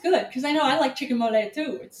 that sounds good, because I know I like chicken mole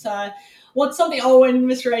too. It's something. Oh, and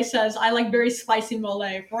Mr. A says I like very spicy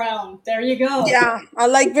mole, brown. There you go. Yeah, I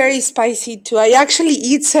like very spicy too. I actually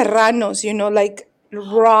eat serranos, like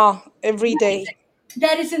raw every day.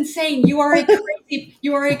 That is insane. You are a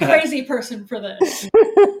crazy person for this.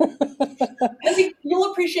 I think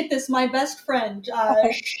you'll appreciate this. My best friend,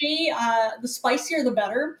 she the spicier the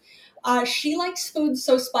better. She likes food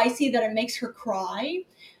so spicy that it makes her cry.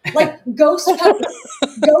 Like ghost peppers.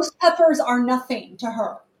 Ghost peppers are nothing to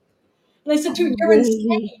her. And I said to her, "You're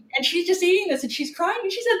insane." And she's just eating this and she's crying.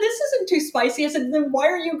 And she said, "This isn't too spicy." I said, "Then why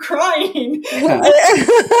are you crying?"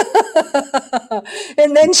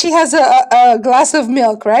 And then she has a glass of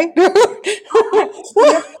milk, right? Her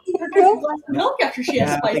glass of milk after she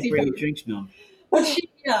has spicy food. Really drinks milk. But she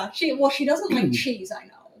doesn't like cheese. I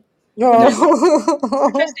know. No.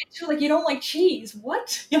 She's like, "You don't like cheese?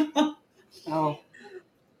 What?" Oh.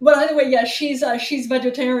 But anyway, yeah, she's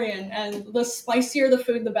vegetarian, and the spicier the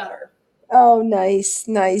food, the better. Oh, nice.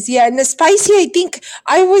 Yeah, and the spicy, I think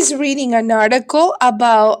I was reading an article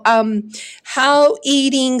about how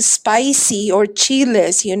eating spicy or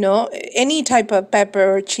chiles, any type of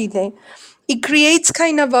pepper or chile, it creates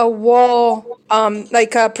kind of a wall,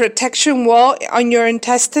 like a protection wall on your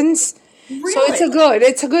intestines. Really? So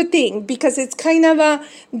it's a good thing, because it's kind of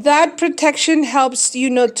that protection helps,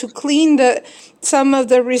 to clean some of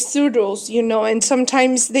the residuals, and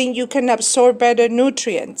sometimes then you can absorb better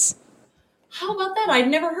nutrients. How about that? I'd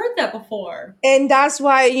never heard that before. And that's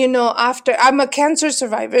why, after I'm a cancer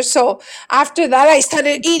survivor, so after that I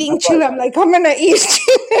started eating chili. I'm like, I'm gonna eat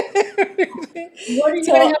chili. What are you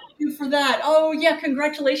gonna have to do for that? Oh yeah,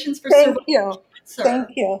 congratulations for surviving cancer.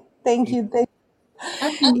 Thank you.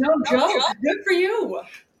 That's no joke. Good for you.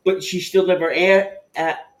 But she still never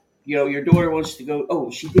your daughter wants to go.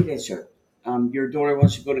 Oh, she did answer. Your daughter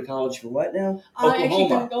wants to go to college for what now?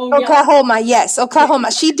 Oklahoma. Oklahoma, yes,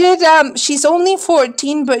 Oklahoma. She did. She's only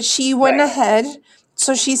 14, but she went ahead.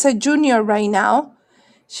 So she's a junior right now.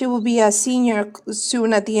 She will be a senior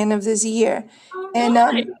soon at the end of this year. And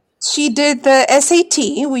she did the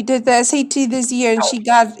SAT. We did the SAT this year, and she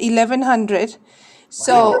got 1100.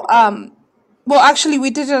 So well, actually,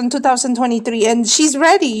 we did it in 2023, and she's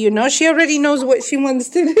ready. She already knows what she wants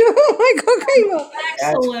to do. I'm like, okay, well,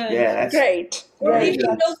 excellent. That's great. Or at least she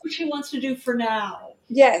knows what she wants to do for now.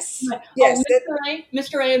 Yes. Yes. Oh,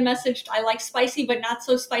 Mr. A had messaged, "I like spicy, but not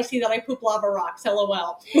so spicy that I poop lava rocks."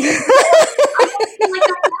 LOL.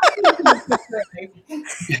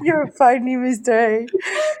 You're funny, Mr. A.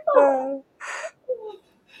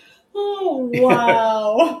 Oh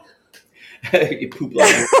wow. You poop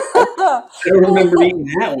lava. I don't remember eating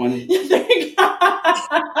that one.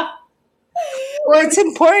 Well, it's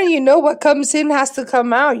important, what comes in has to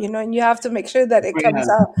come out, and you have to make sure that it comes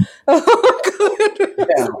out.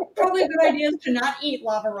 Yeah. Probably a good idea is to not eat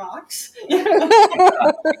lava rocks.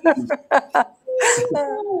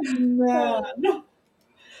 Oh man.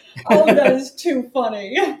 Oh, that is too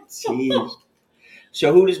funny. Jeez.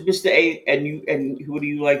 So who does Mr. A and who do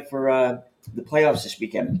you like for the playoffs this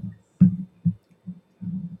weekend?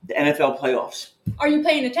 The NFL playoffs. Are you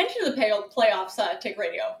paying attention to the playoffs, Tik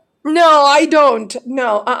Radio? No, I don't.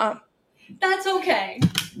 No, That's okay.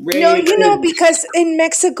 No, because in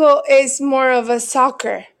Mexico it's more of a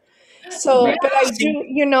soccer. So, but I do,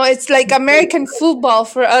 it's like American football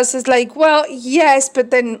for us is like, well, yes,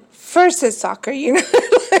 but then first is soccer,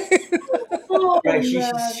 Right,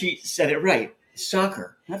 she said it right.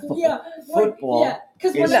 Soccer, not football. Yeah, football.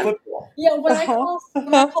 Because football. Yeah, when I call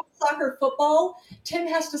soccer football, Tim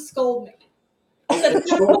has to scold me.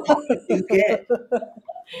 You get.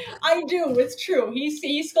 I do. It's true.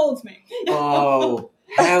 He scolds me. Oh,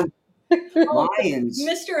 how Lions.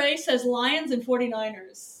 Mr. A says Lions and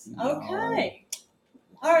 49ers. No. Okay.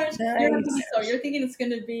 All right. Nice. You're thinking it's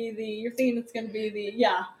going to be the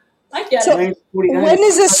yeah. I get So, it. when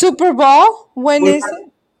is the Super Bowl? When is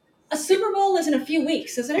it? A Super Bowl is in a few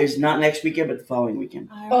weeks, isn't it? It's not next weekend, but the following weekend.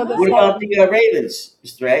 What about the Ravens,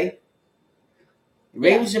 Mr. A? The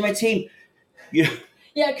Ravens are my team. Yeah,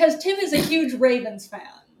 because Tim is a huge Ravens fan.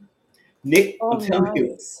 Nick, I'm telling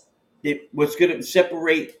you, what's going to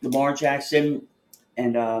separate Lamar Jackson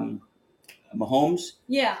and Mahomes?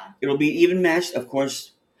 Yeah. It'll be even matched, of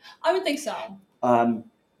course. I would think so.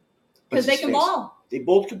 Because they can ball. They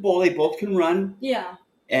both can ball. They both can run. Yeah.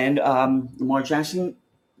 And Lamar Jackson,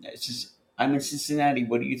 I'm in Cincinnati.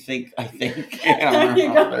 What do you think? I think. There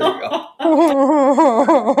you go.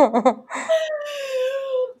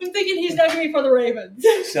 I'm thinking he's not going to be for the Ravens.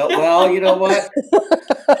 So, well, you know what?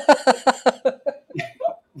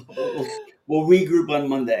 We'll regroup on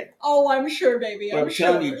Monday. Oh, I'm sure, baby. But I'm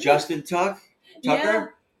telling you, Justin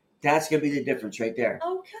Tucker, that's going to be the difference right there.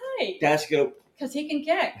 Okay. That's going to... Because he can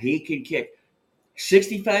kick. He can kick.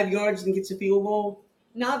 65 yards and gets a field goal.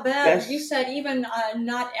 Not bad. You said even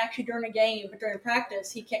not actually during a game, but during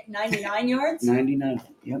practice, he kicked 99 yards? 99,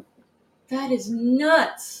 yep. That is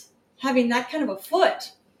nuts. Having that kind of a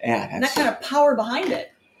foot. Yeah. And that kind of power behind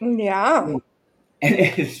it. Yeah. And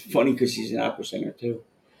it's funny because he's an opera singer, too.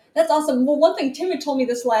 That's awesome. Well, one thing, Tim had told me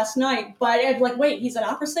this last night, but I'm like, wait, he's an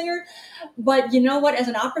opera singer? But you know what? As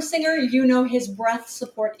an opera singer, his breath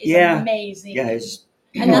support is amazing. Yeah.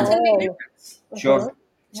 And that's a big difference. Sure.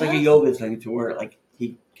 It's like a yoga thing to where, like,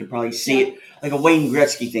 he can probably see it. Like a Wayne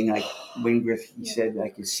Gretzky thing. Like Wayne Gretzky said, I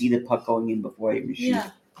can see the puck going in before I even shoot. Yeah.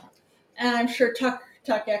 And I'm sure Tuck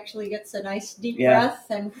actually gets a nice deep breath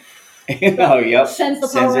and sends the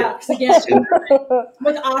power out. Because again,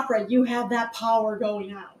 with opera, you have that power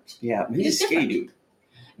going out. Yeah, he's a skinny dude.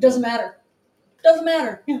 Doesn't matter.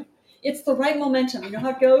 It's the right momentum. You know how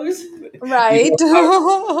it goes? Right. You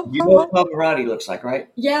know what Pavarotti looks like, right?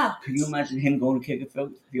 Yeah. Can you imagine him going to kick a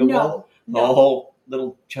field goal? The whole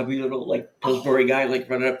little chubby little Pillsbury guy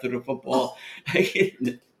running up to the football.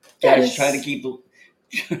 Guys trying to keep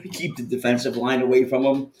the defensive line away from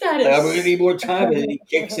him. That is. We're gonna need more time, and he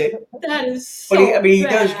kicks it. That is so. But he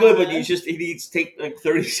does good, but he needs to take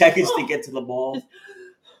 30 seconds to get to the ball.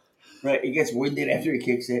 Right, he gets winded after he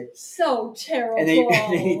kicks it. So terrible. And they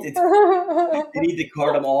need to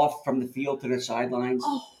cart him off from the field to the sidelines.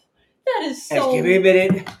 Oh, that is so. Give me a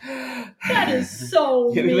minute. That is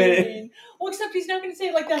so give me a minute. Well, except he's not going to say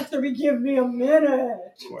it like that. So give me a minute.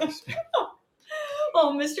 Of course.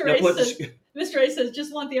 Oh, Mr. A says,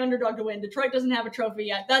 just want the underdog to win. Detroit doesn't have a trophy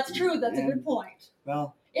yet. That's true. That's a good point.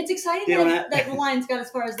 Well, it's exciting that the Lions got as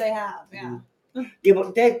far as they have. Yeah. Yeah,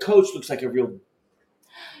 but that coach looks like a real.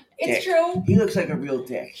 It's true. He looks like a real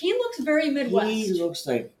dick. He looks very Midwest. He looks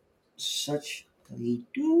like such a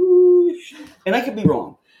douche. And I could be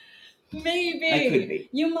wrong. Maybe. I could be.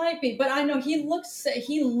 You might be, but I know he looks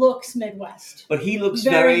Midwest. But he looks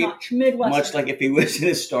very much Midwest. Much like if he was in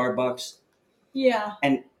a Starbucks. Yeah.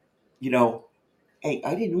 And, hey,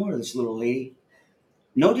 I didn't order this little lady.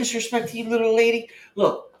 No disrespect to you, little lady.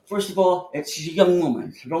 Look. First of all, she's a young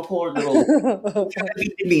woman, so don't call her little. Try to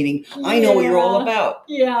be demeaning. I know what you're all about.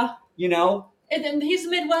 Yeah. And he's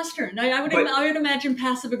Midwestern. I would imagine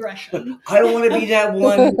passive aggression. I don't want to be that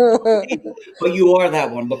one, but you are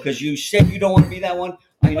that one because you said you don't want to be that one.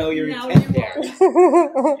 I know you're intent there.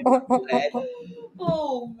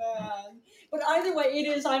 Oh man. But either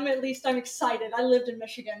way, I'm excited. I lived in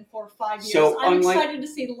Michigan for 5 years. So I'm excited to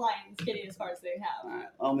see the Lions getting as far as they have.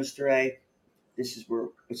 Well, Mr. A. This is where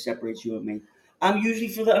it separates you and me. I'm usually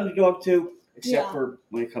for the underdog too, except for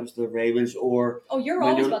when it comes to the Ravens or. Oh, you're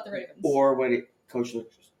always about the Ravens. Or when coach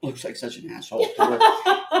looks like such an asshole.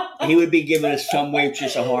 He would be giving us some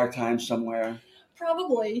waitress a hard time somewhere.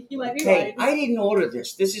 Probably, you might be right. I didn't order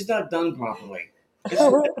this. This is not done properly. This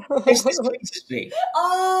pleases me.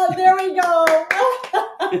 Oh, there we go.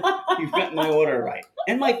 You've got my order right,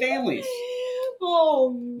 and my family's.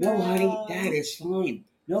 Oh man. No, honey, that is fine.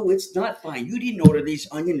 No, it's not fine. You didn't order these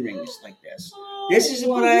onion rings like this. This isn't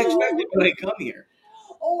what I expected when I come here.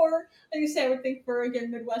 Or, like you say, I would think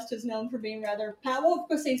Midwest is known for being rather, of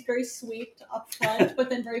course, he's very sweet up front, but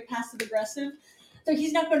then very passive aggressive. So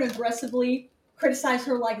he's not going to aggressively criticize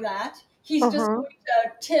her like that. He's just going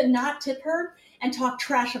to not tip her and talk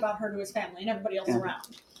trash about her to his family and everybody else around.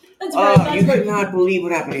 That's very, you could not believe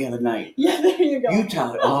what happened the other night. Yeah, there you go. You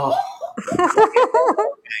tell it. Oh.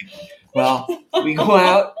 Well, we go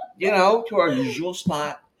out, to our usual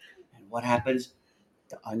spot. And what happens?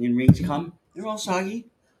 The onion rings come. They're all soggy.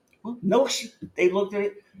 Well, no, they looked at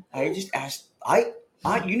it. I just asked.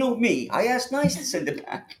 You know me. I asked nice to send it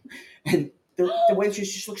back. And the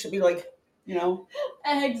waitress just looks at me like,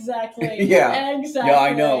 Exactly. Yeah. Exactly. Yeah,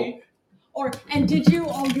 I know. And did you?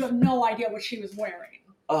 Oh, you have no idea what she was wearing.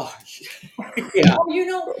 Oh, yeah. Oh, you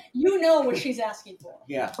know what she's asking for.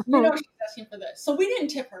 Yeah. You know she's asking for this. So we didn't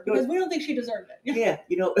tip her because we don't think she deserved it. Yeah,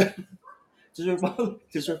 does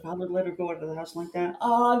her father let her go out of the house like that?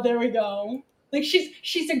 There we go. Like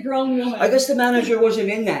she's a grown woman. I guess the manager wasn't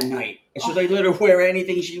in that night, so they let her wear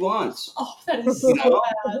anything she wants. Oh, that is so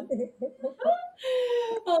bad.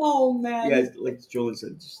 Oh man. Yeah, like Julie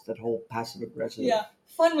said, just that whole passive aggressive. Yeah,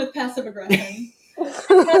 fun with passive aggression.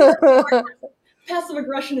 Passive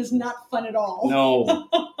aggression is not fun at all. No.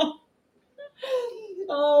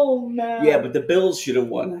 Oh man. Yeah, but the Bills should have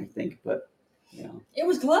won, I think. But it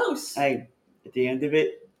was close. At the end of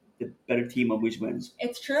it, the better team always wins.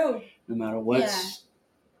 It's true. No matter what's,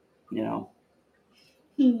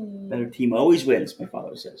 better team always wins. My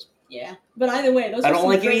father says. Yeah, but either way, those I are don't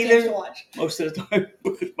some like great it games either. to watch. Most of the time,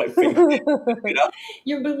 it's my favorite.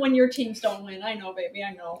 But when your teams don't win, I know, baby,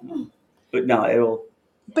 I know. But no, it'll.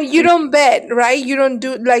 But you don't bet, right? You don't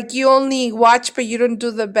do you only watch, but you don't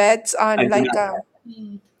do the bets on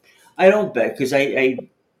I don't bet because I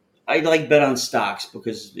like bet on stocks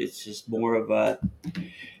because it's just more of a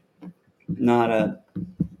not a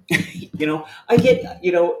I get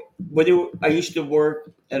whether I used to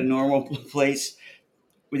work at a normal place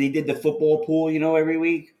where they did the football pool every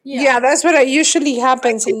week. Yeah, that's what usually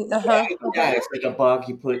happens. Yeah, it's like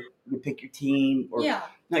 $1. You pick your team or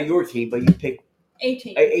not your team, but you pick a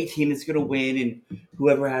team that's going to win, and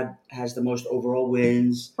whoever has the most overall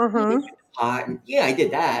wins. Pot. Yeah, I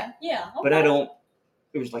did that. Yeah, okay. But I don't.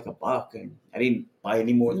 It was like $1, and I didn't buy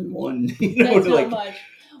any more than one. That's not much.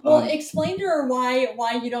 Well, explain to her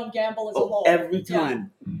why you don't gamble as a whole. Every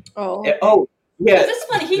time. Yeah. Oh, yeah. This is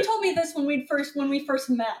funny. He told me this when we first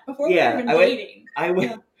met before we were even dating. I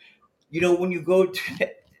went. When you go to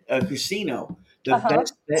a casino, the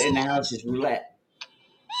best bet in the house is roulette.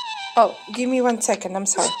 Oh, give me 1 second. I'm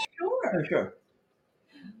sorry. Sure.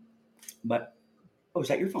 But is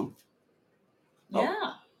that your phone?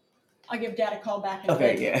 Yeah. I'll give Dad a call back.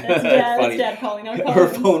 Okay, yeah. That's Dad calling. Her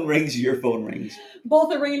phone rings, your phone rings.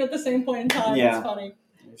 Both are ringing at the same point in time. Yeah. It's funny.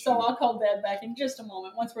 So I'll call Dad back in just a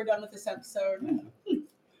moment once we're done with this episode. Yeah.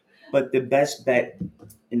 But the best bet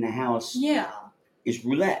in the house is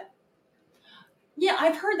roulette. Yeah,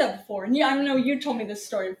 I've heard that before. And I know you told me this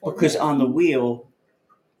story before. Because on the wheel,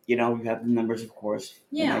 you have the numbers, of course.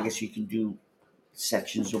 Yeah. And I guess you can do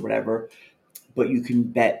sections or whatever. But you can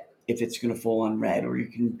bet if it's going to fall on red or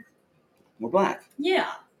black.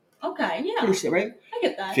 Yeah. Okay. Yeah. Pretty shit, right? I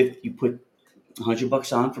get that. You put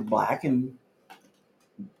 $100 on for black, and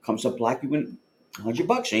comes up black, you win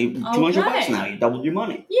 $100. So you $200 now. You doubled your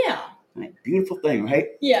money. Yeah. Right? Beautiful thing, right?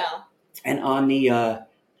 Yeah. And on the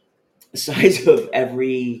sides of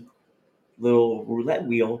every little roulette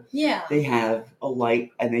wheel, they have a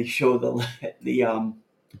light, and they show the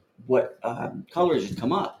what colors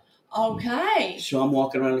come up. Okay. So I'm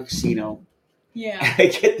walking around the casino. Yeah. And I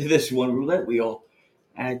get to this one roulette wheel,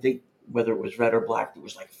 and I think whether it was red or black, there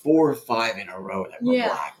was like 4 or 5 in a row that were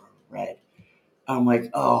black or red. I'm like,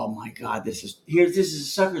 oh my God, this is a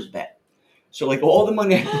sucker's bet. So like all the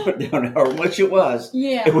money I put down, however much it was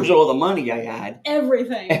all the money I had.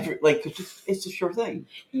 Everything. It's a sure thing.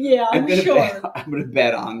 Yeah, I'm sure. I'm gonna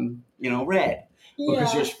bet on red. Yeah.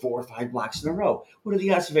 Because there's 4 or 5 blacks in a row. What are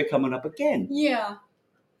the odds of it coming up again? Yeah.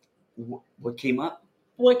 What came up?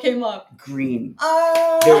 What came up? Green.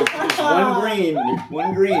 Oh. There's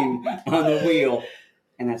one green on the wheel,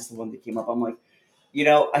 and that's the one that came up. I'm like,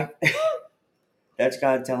 that's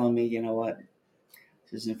God telling me, you know what?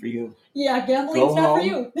 This isn't for you. Yeah, gambling's not for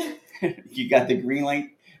you. You got the green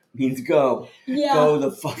light, means go. Yeah. Go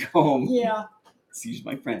the fuck home. Yeah. Excuse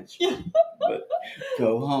my French. But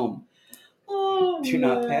go home. Oh, do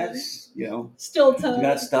not pass, Still time. Do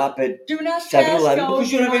not stop at do not 7-Eleven pass,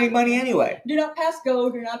 because you don't have any money anyway. Do not pass go.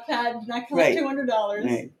 Do not collect $200.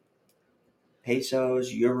 Right.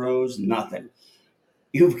 Pesos, euros, nothing.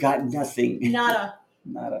 You've got nothing. Nada.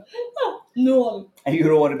 Nada. No. And you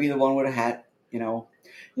don't want to be the one with a hat,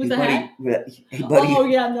 Who's the hat? Hey, buddy. Oh,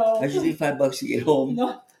 yeah, no. I just need $5 to get home.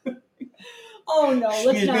 No. Oh, no.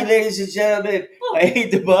 Excuse me, ladies and gentlemen. I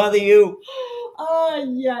hate to bother you. Oh,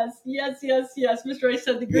 yes. Mr. A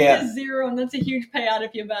said the green is 0, and that's a huge payout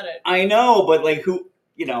if you bet it. I know, but like who,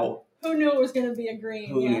 you know. Who knew it was going to be a green?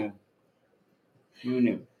 Who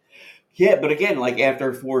knew? Yeah, but again, like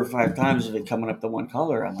after 4 or 5 times of it coming up the one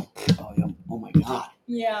color, I'm like, oh my God.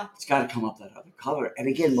 Yeah. It's got to come up that other color. And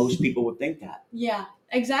again, most people would think that. Yeah,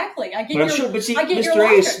 exactly. But Mr. A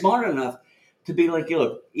is smart enough to be like,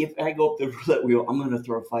 look, if I go up the roulette wheel, I'm going to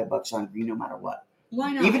throw $5 on green no matter what.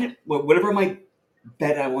 Why not? Even if, whatever my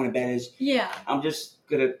bet I want to bet is, I'm just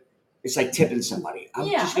going to, it's like tipping somebody. I'm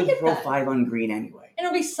just going to throw 5 on green anyway.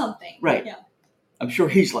 It'll be something. Right. Yeah. I'm sure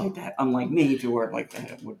he's like that. Unlike me, if you weren't like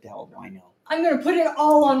that, what the hell do I know? I'm going to put it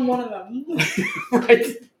all on one of them. Right.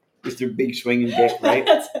 Mr. Big Swinging Dick, right?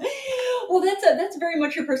 That's very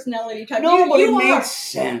much your personality type. No, but it made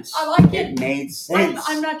sense. It made sense.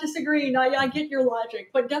 I'm not disagreeing. I get your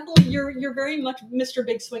logic, but definitely you're very much Mr.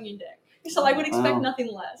 Big Swinging Dick. So I would expect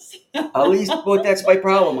nothing less. At least, but that's my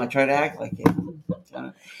problem. I try to act like it.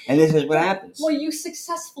 And this is what happens. Well, you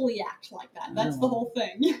successfully act like that. That's the whole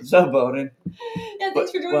thing. What's up, Odin? Yeah,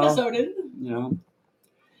 thanks for joining us, Odin.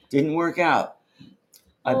 Didn't work out.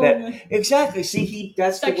 I bet. Exactly. See,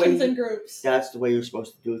 that's sections the way. and groups. That's the way you're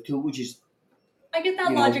supposed to do it too, which is. I get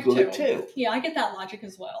that logic too. Yeah, I get that logic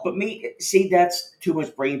as well. But that's too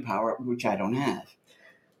much brain power, which I don't have.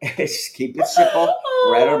 Just keep it simple,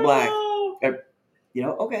 red or black.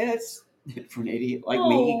 No. Okay, that's for an idiot like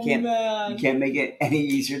me. You can't make it any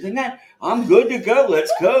easier than that. I'm good to go.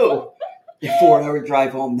 Let's go. The 4-hour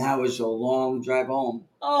drive home. That was a long drive home.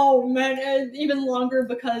 Oh man, even longer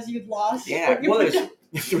because you'd lost. Yeah,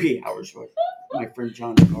 it's 3 hours short. My friend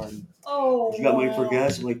John's garden. Oh, you got money for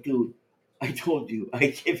gas? I'm like, dude, I told you, I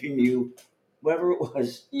given you whatever it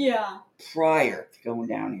was. Yeah. Prior to going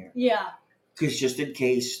down here. Yeah. Because just in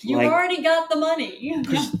case, you've already got the money.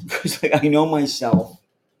 Because I know myself.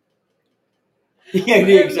 Yeah,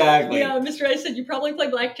 exactly. Yeah, Mr. A said you probably play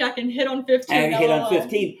blackjack and hit on 15. And hit on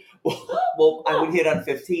 15. Well, I would hit on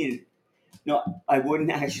 15. No, I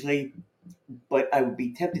wouldn't actually, but I would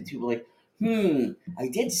be tempted to. Like, I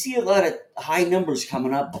did see a lot of high numbers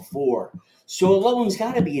coming up before, so a low one's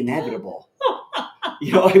got to be inevitable.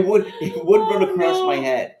 It would run across my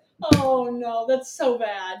head. Oh no, that's so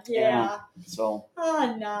bad. Yeah. So.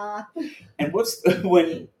 Nah. And what's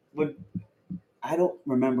when I don't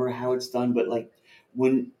remember how it's done, but like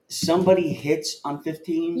when somebody hits on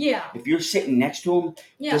 15, if you're sitting next to them,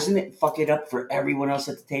 doesn't it fuck it up for everyone else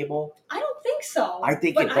at the table? I don't think so. I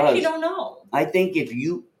think it does. I actually don't know. I think if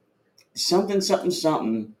you something, and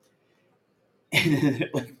then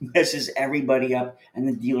it like messes everybody up, and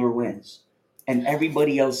the dealer wins. And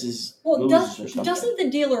everybody else is loses or something. Doesn't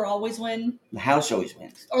the dealer always win? The house always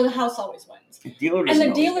wins. Or the house always wins. The dealer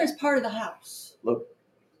dealer's part of the house. Look,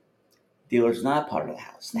 dealer's not part of the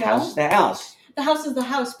house. The house is the house. The house is the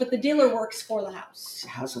house, but the dealer works for the house. It's a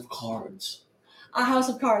house of cards. A house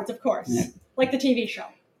of cards, of course. Yeah. Like the TV show.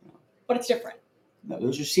 No. But it's different. No,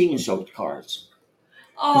 those are Siemens-soaked cards.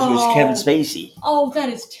 Oh. This was Kevin Spacey. Oh, that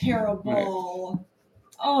is terrible. Right.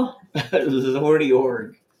 Oh. Lordy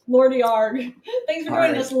Org. Lordy Arg. Thanks for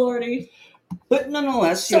joining us, Lordy. But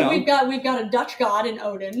nonetheless, so we've got a Dutch god in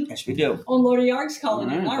Odin. Yes, we do. On Lordy Arg's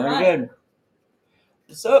calling in. All right. Very good.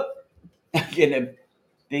 What's up? I get a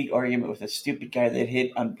big argument with a stupid guy that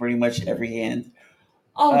hit on pretty much every hand.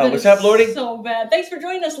 Oh, what's up, Lordy? So bad. Thanks for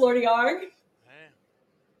joining us, Lordy Arg. Hey,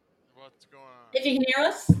 what's going on? If you can hear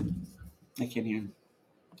us. I can hear him.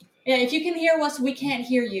 Yeah, if you can hear us, we can't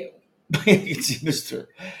hear you. It's Mr.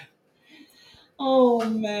 Oh,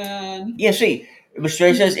 man. Yeah, see, Mr.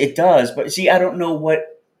 A says it does, but see, I don't know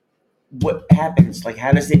what happens. Like,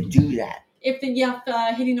 how does it do that? If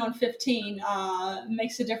hitting on 15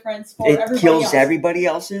 makes a difference for everybody else. It kills everybody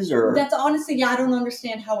else's, or? That's honestly, I don't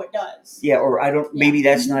understand how it does. Yeah, or I don't, maybe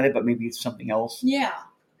that's not it, but maybe it's something else. Yeah.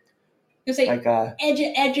 You say, like,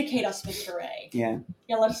 educate us, Mr. A. Yeah.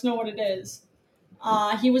 Yeah, let us know what it is.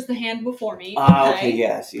 He was the hand before me. Okay,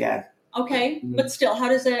 yes, yeah. Okay, but still, how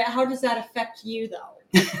does that affect you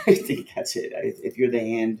though? I think that's it. If you're the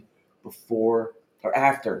hand before or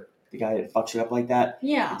after the guy that fucks it up like that,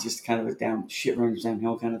 it's just kind of a shit runs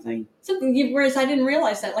downhill kind of thing. Whereas I didn't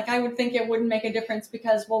realize that. Like I would think it wouldn't make a difference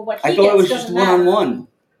because what he I thought gets it was doesn't just matter. one-on-one,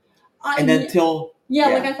 and then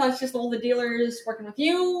like I thought it's just all the dealers working with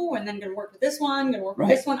you, and then going to work with this one, going to work with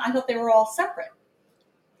this one. I thought they were all separate.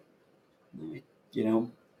 I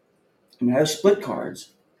mean, I have split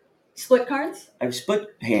cards. Split cards? I have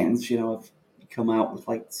split hands. If you come out with,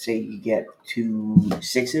 like, say you get 2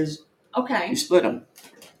 6s. Okay. You split them.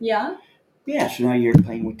 Yeah? Yeah, so now you're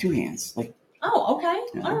playing with two hands. Like, oh, okay.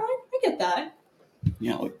 you know, All right. I get that. You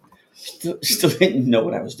know, still didn't know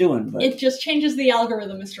what I was doing, but It just changes the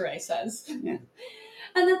algorithm, Mr. A says. Yeah.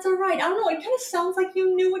 And that's all right. I don't know. It kind of sounds like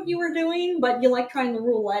you knew what you were doing, but you like trying the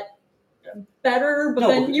roulette better, but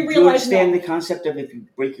then you do realize you understand the concept of if you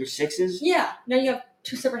break your sixes? Yeah. Now you have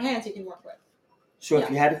two separate hands you can work with. So if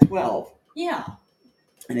you had a 12 Yeah.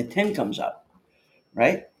 and a 10 comes up,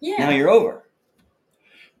 right? Yeah. Now you're over.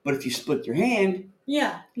 But if you split your hand,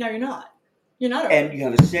 yeah, now you're not. You're not over. And you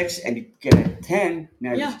have a 6 and you get a 10,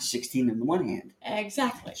 now Yeah. you're 16 in the one hand.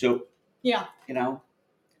 Exactly. So, yeah. You know.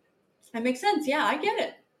 That makes sense. Yeah, I get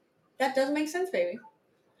it. That does make sense, baby.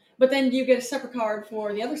 But then do you get a separate card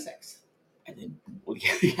for the other 6? And then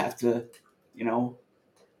you have to, you know,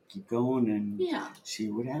 keep going and see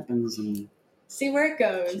what happens and see where it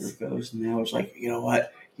goes. And now it's like, you know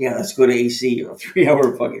what? Yeah, let's go to AC, a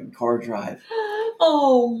 3-hour fucking car drive.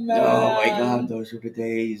 Oh, man. Oh, my God. Those are the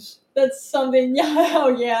days. That's something. Yeah. Oh,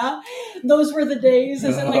 yeah. Those were the days.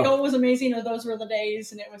 Isn't like, oh, it was amazing, or those were the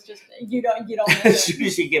days, and it was just, you don't As soon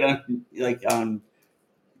as you get on, like, on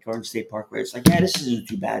Garden State Parkway, it's like, yeah, this isn't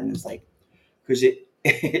too bad. And it's like, because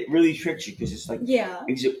it really tricks you, because it's like,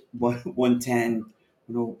 exit 110,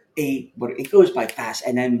 108, but it goes by fast,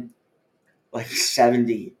 and then like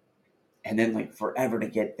 70, and then like forever to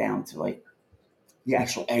get down to like the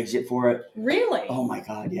actual exit for it. Really? Oh my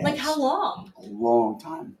God, yes. Like how long? A long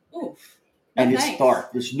time. Oof. And it's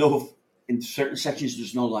dark. There's no, in certain sections,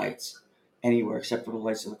 there's no lights anywhere except for the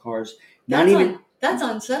lights of the cars. That's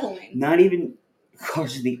unsettling. Not even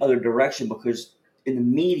cars in the other direction, because in the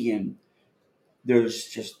median, there's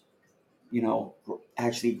just,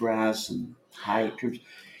 actually grass and high trims.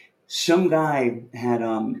 Some guy had,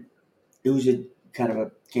 it was a kind of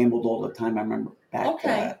a gambled all the time. I remember back,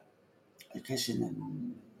 I guess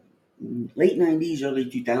in the late 90s, early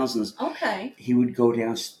 2000s. Okay. He would go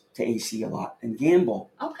down to AC a lot and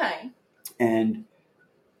gamble. Okay. And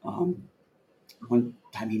one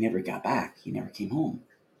time he never got back. He never came home.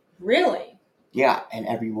 Really? Yeah, and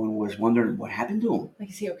everyone was wondering what happened to him. Like,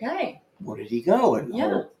 is he okay? Where did he go? And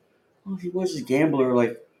he was a gambler.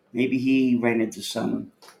 Like, maybe he ran into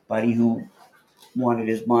somebody who wanted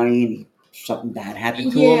his money and something bad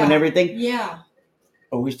happened to him and everything. Yeah.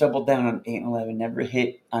 Always double down on 8 and 11. Never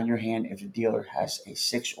hit on your hand if the dealer has a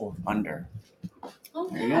 6 or under.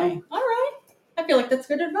 Okay. There you go. All right. I feel like that's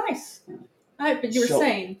good advice. All right, but you were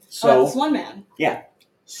saying, this one man. Yeah.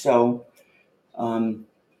 So,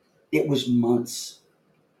 it was months.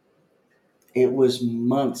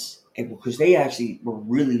 Because they actually were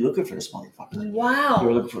really looking for this motherfucker. Wow. They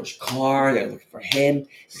were looking for his car. They were looking for him.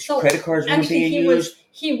 His credit cards weren't being used.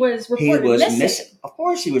 He was reported missing. Of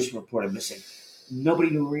course he was reported missing. Nobody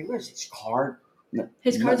knew where he was. His card.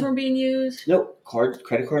 His cards weren't being used? No.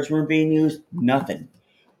 Credit cards weren't being used. Nothing.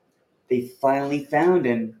 They finally found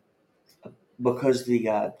him because the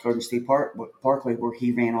Garden State Parkway where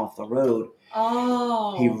he ran off the road.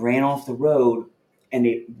 Oh. He ran off the road. And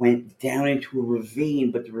it went down into a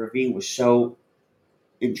ravine, but the ravine was so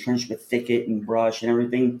entrenched with thicket and brush and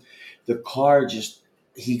everything. The car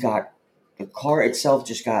itself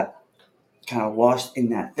just got kind of lost in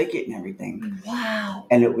that thicket and everything. Wow.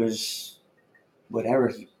 And it was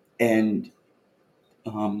whatever. And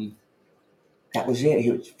that was it.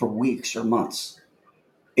 It was for weeks or months.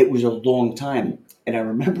 It was a long time. And I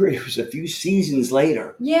remember it was a few seasons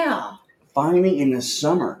later. Yeah. Finally in the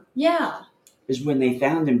summer. Yeah. Is when they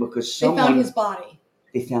found him because they found his body.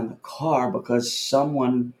 They found the car because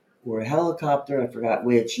someone or a helicopter, I forgot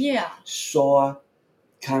which, saw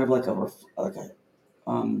kind of like a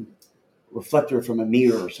reflector from a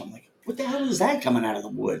mirror or something. Like, what the hell is that coming out of the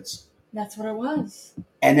woods? That's what it was.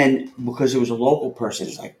 And then because it was a local person,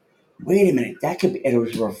 it's like, wait a minute, that could be. And it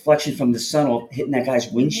was a reflection from the sun hitting that guy's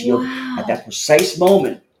windshield at that precise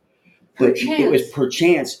moment. But it was per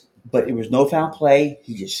chance. But it was no foul play.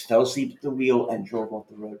 He just fell asleep at the wheel and drove off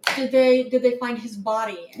the road. Did they find his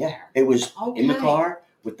body? It was in the car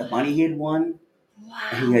with the money he had won. Wow.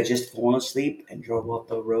 And he had just fallen asleep and drove off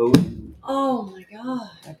the road. Oh my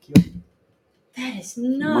God. That killed him. That is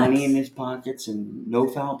nuts. Money in his pockets and no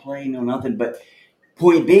foul play, no nothing. But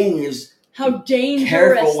point being is how dangerous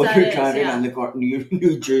careful when you're is, driving on the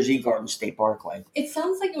New Jersey Garden State Parkway. It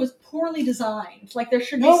sounds like it was poorly designed. Like there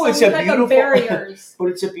should be some type of barriers. But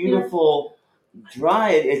it's a beautiful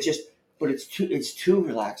drive. It's just, but it's too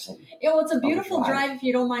relaxing. Yeah, well, it's a beautiful drive if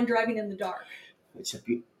you don't mind driving in the dark.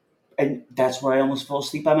 And that's where I almost fell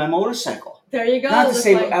asleep on my motorcycle. There you go. Not to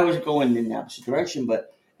say I was going in the opposite direction,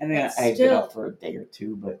 but I had been up for a day or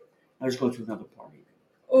two, but I was going to another party.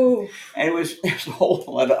 Ooh. And there's a whole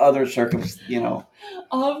lot of other Of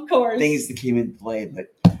course. things that came into play.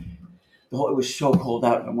 But it was so cold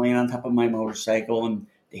out. I'm laying on top of my motorcycle and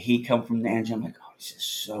the heat come from the engine. I'm like, oh, this is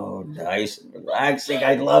so nice and relaxing.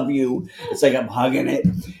 I love you. It's like I'm hugging it.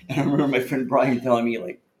 And I remember my friend Brian telling me,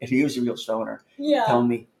 like, and he was a real stoner, telling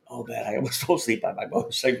me, oh, man, I almost fell asleep on my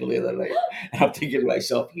motorcycle the other night. And I'm thinking to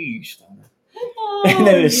myself, you stoner. Oh, and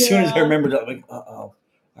then as soon as I remembered that, I'm like, uh-oh.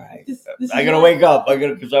 All right, I gotta wake up.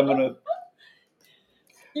 Because I'm gonna.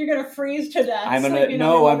 You're gonna freeze to death. I'm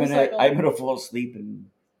gonna fall asleep and.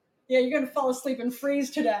 Yeah, you're gonna fall asleep and freeze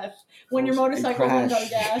to death when your motorcycle runs out of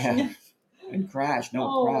gas. Yeah. And crash. Crash.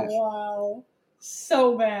 Oh wow,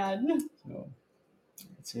 so bad. So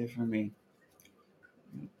that's it for me.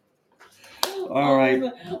 All right.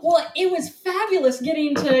 Well, it was fabulous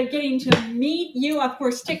getting to meet you. Of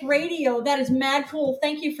course, Tik Radio. That is mad cool.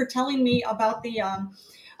 Thank you for telling me about the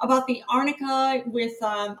arnica with.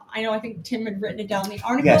 I think Tim had written it down. The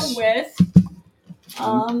arnica with.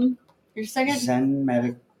 Your second. Zen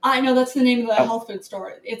Medic. I know that's the name of the health food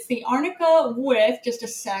store. It's the arnica with. Just a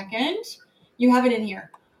second. You have it in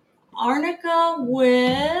here. Arnica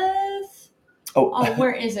with.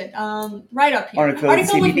 Where is it? Right up here.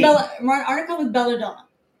 Arnica with belladonna.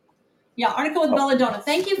 Yeah, arnica with belladonna.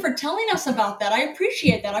 Thank you for telling us about that. I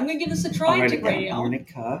appreciate that. I'm going to give this a try. Tik Radio.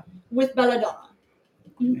 Arnica with belladonna.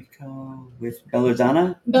 Arnica with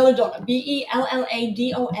belladonna. Belladonna.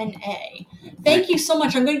 Belladona. Thank you so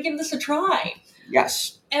much. I'm going to give this a try.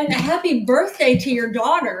 Yes. And happy birthday to your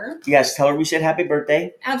daughter. Yes, tell her we said happy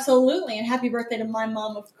birthday. Absolutely, and happy birthday to my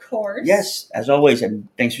mom, of course. Yes, as always, and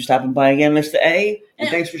thanks for stopping by again, Mr. A, and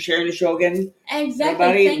thanks for sharing the show again. Exactly,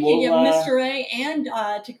 everybody. Thank you, Mr. A and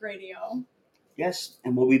Tik Radio. Yes,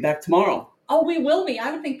 and we'll be back tomorrow. Oh, we will be.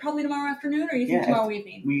 I would think probably tomorrow afternoon, or you think tomorrow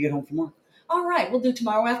evening? When you get home from work. All right, we'll do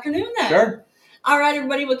tomorrow afternoon then. Sure. All right,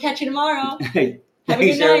 everybody, we'll catch you tomorrow. Have a good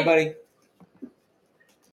night. Everybody.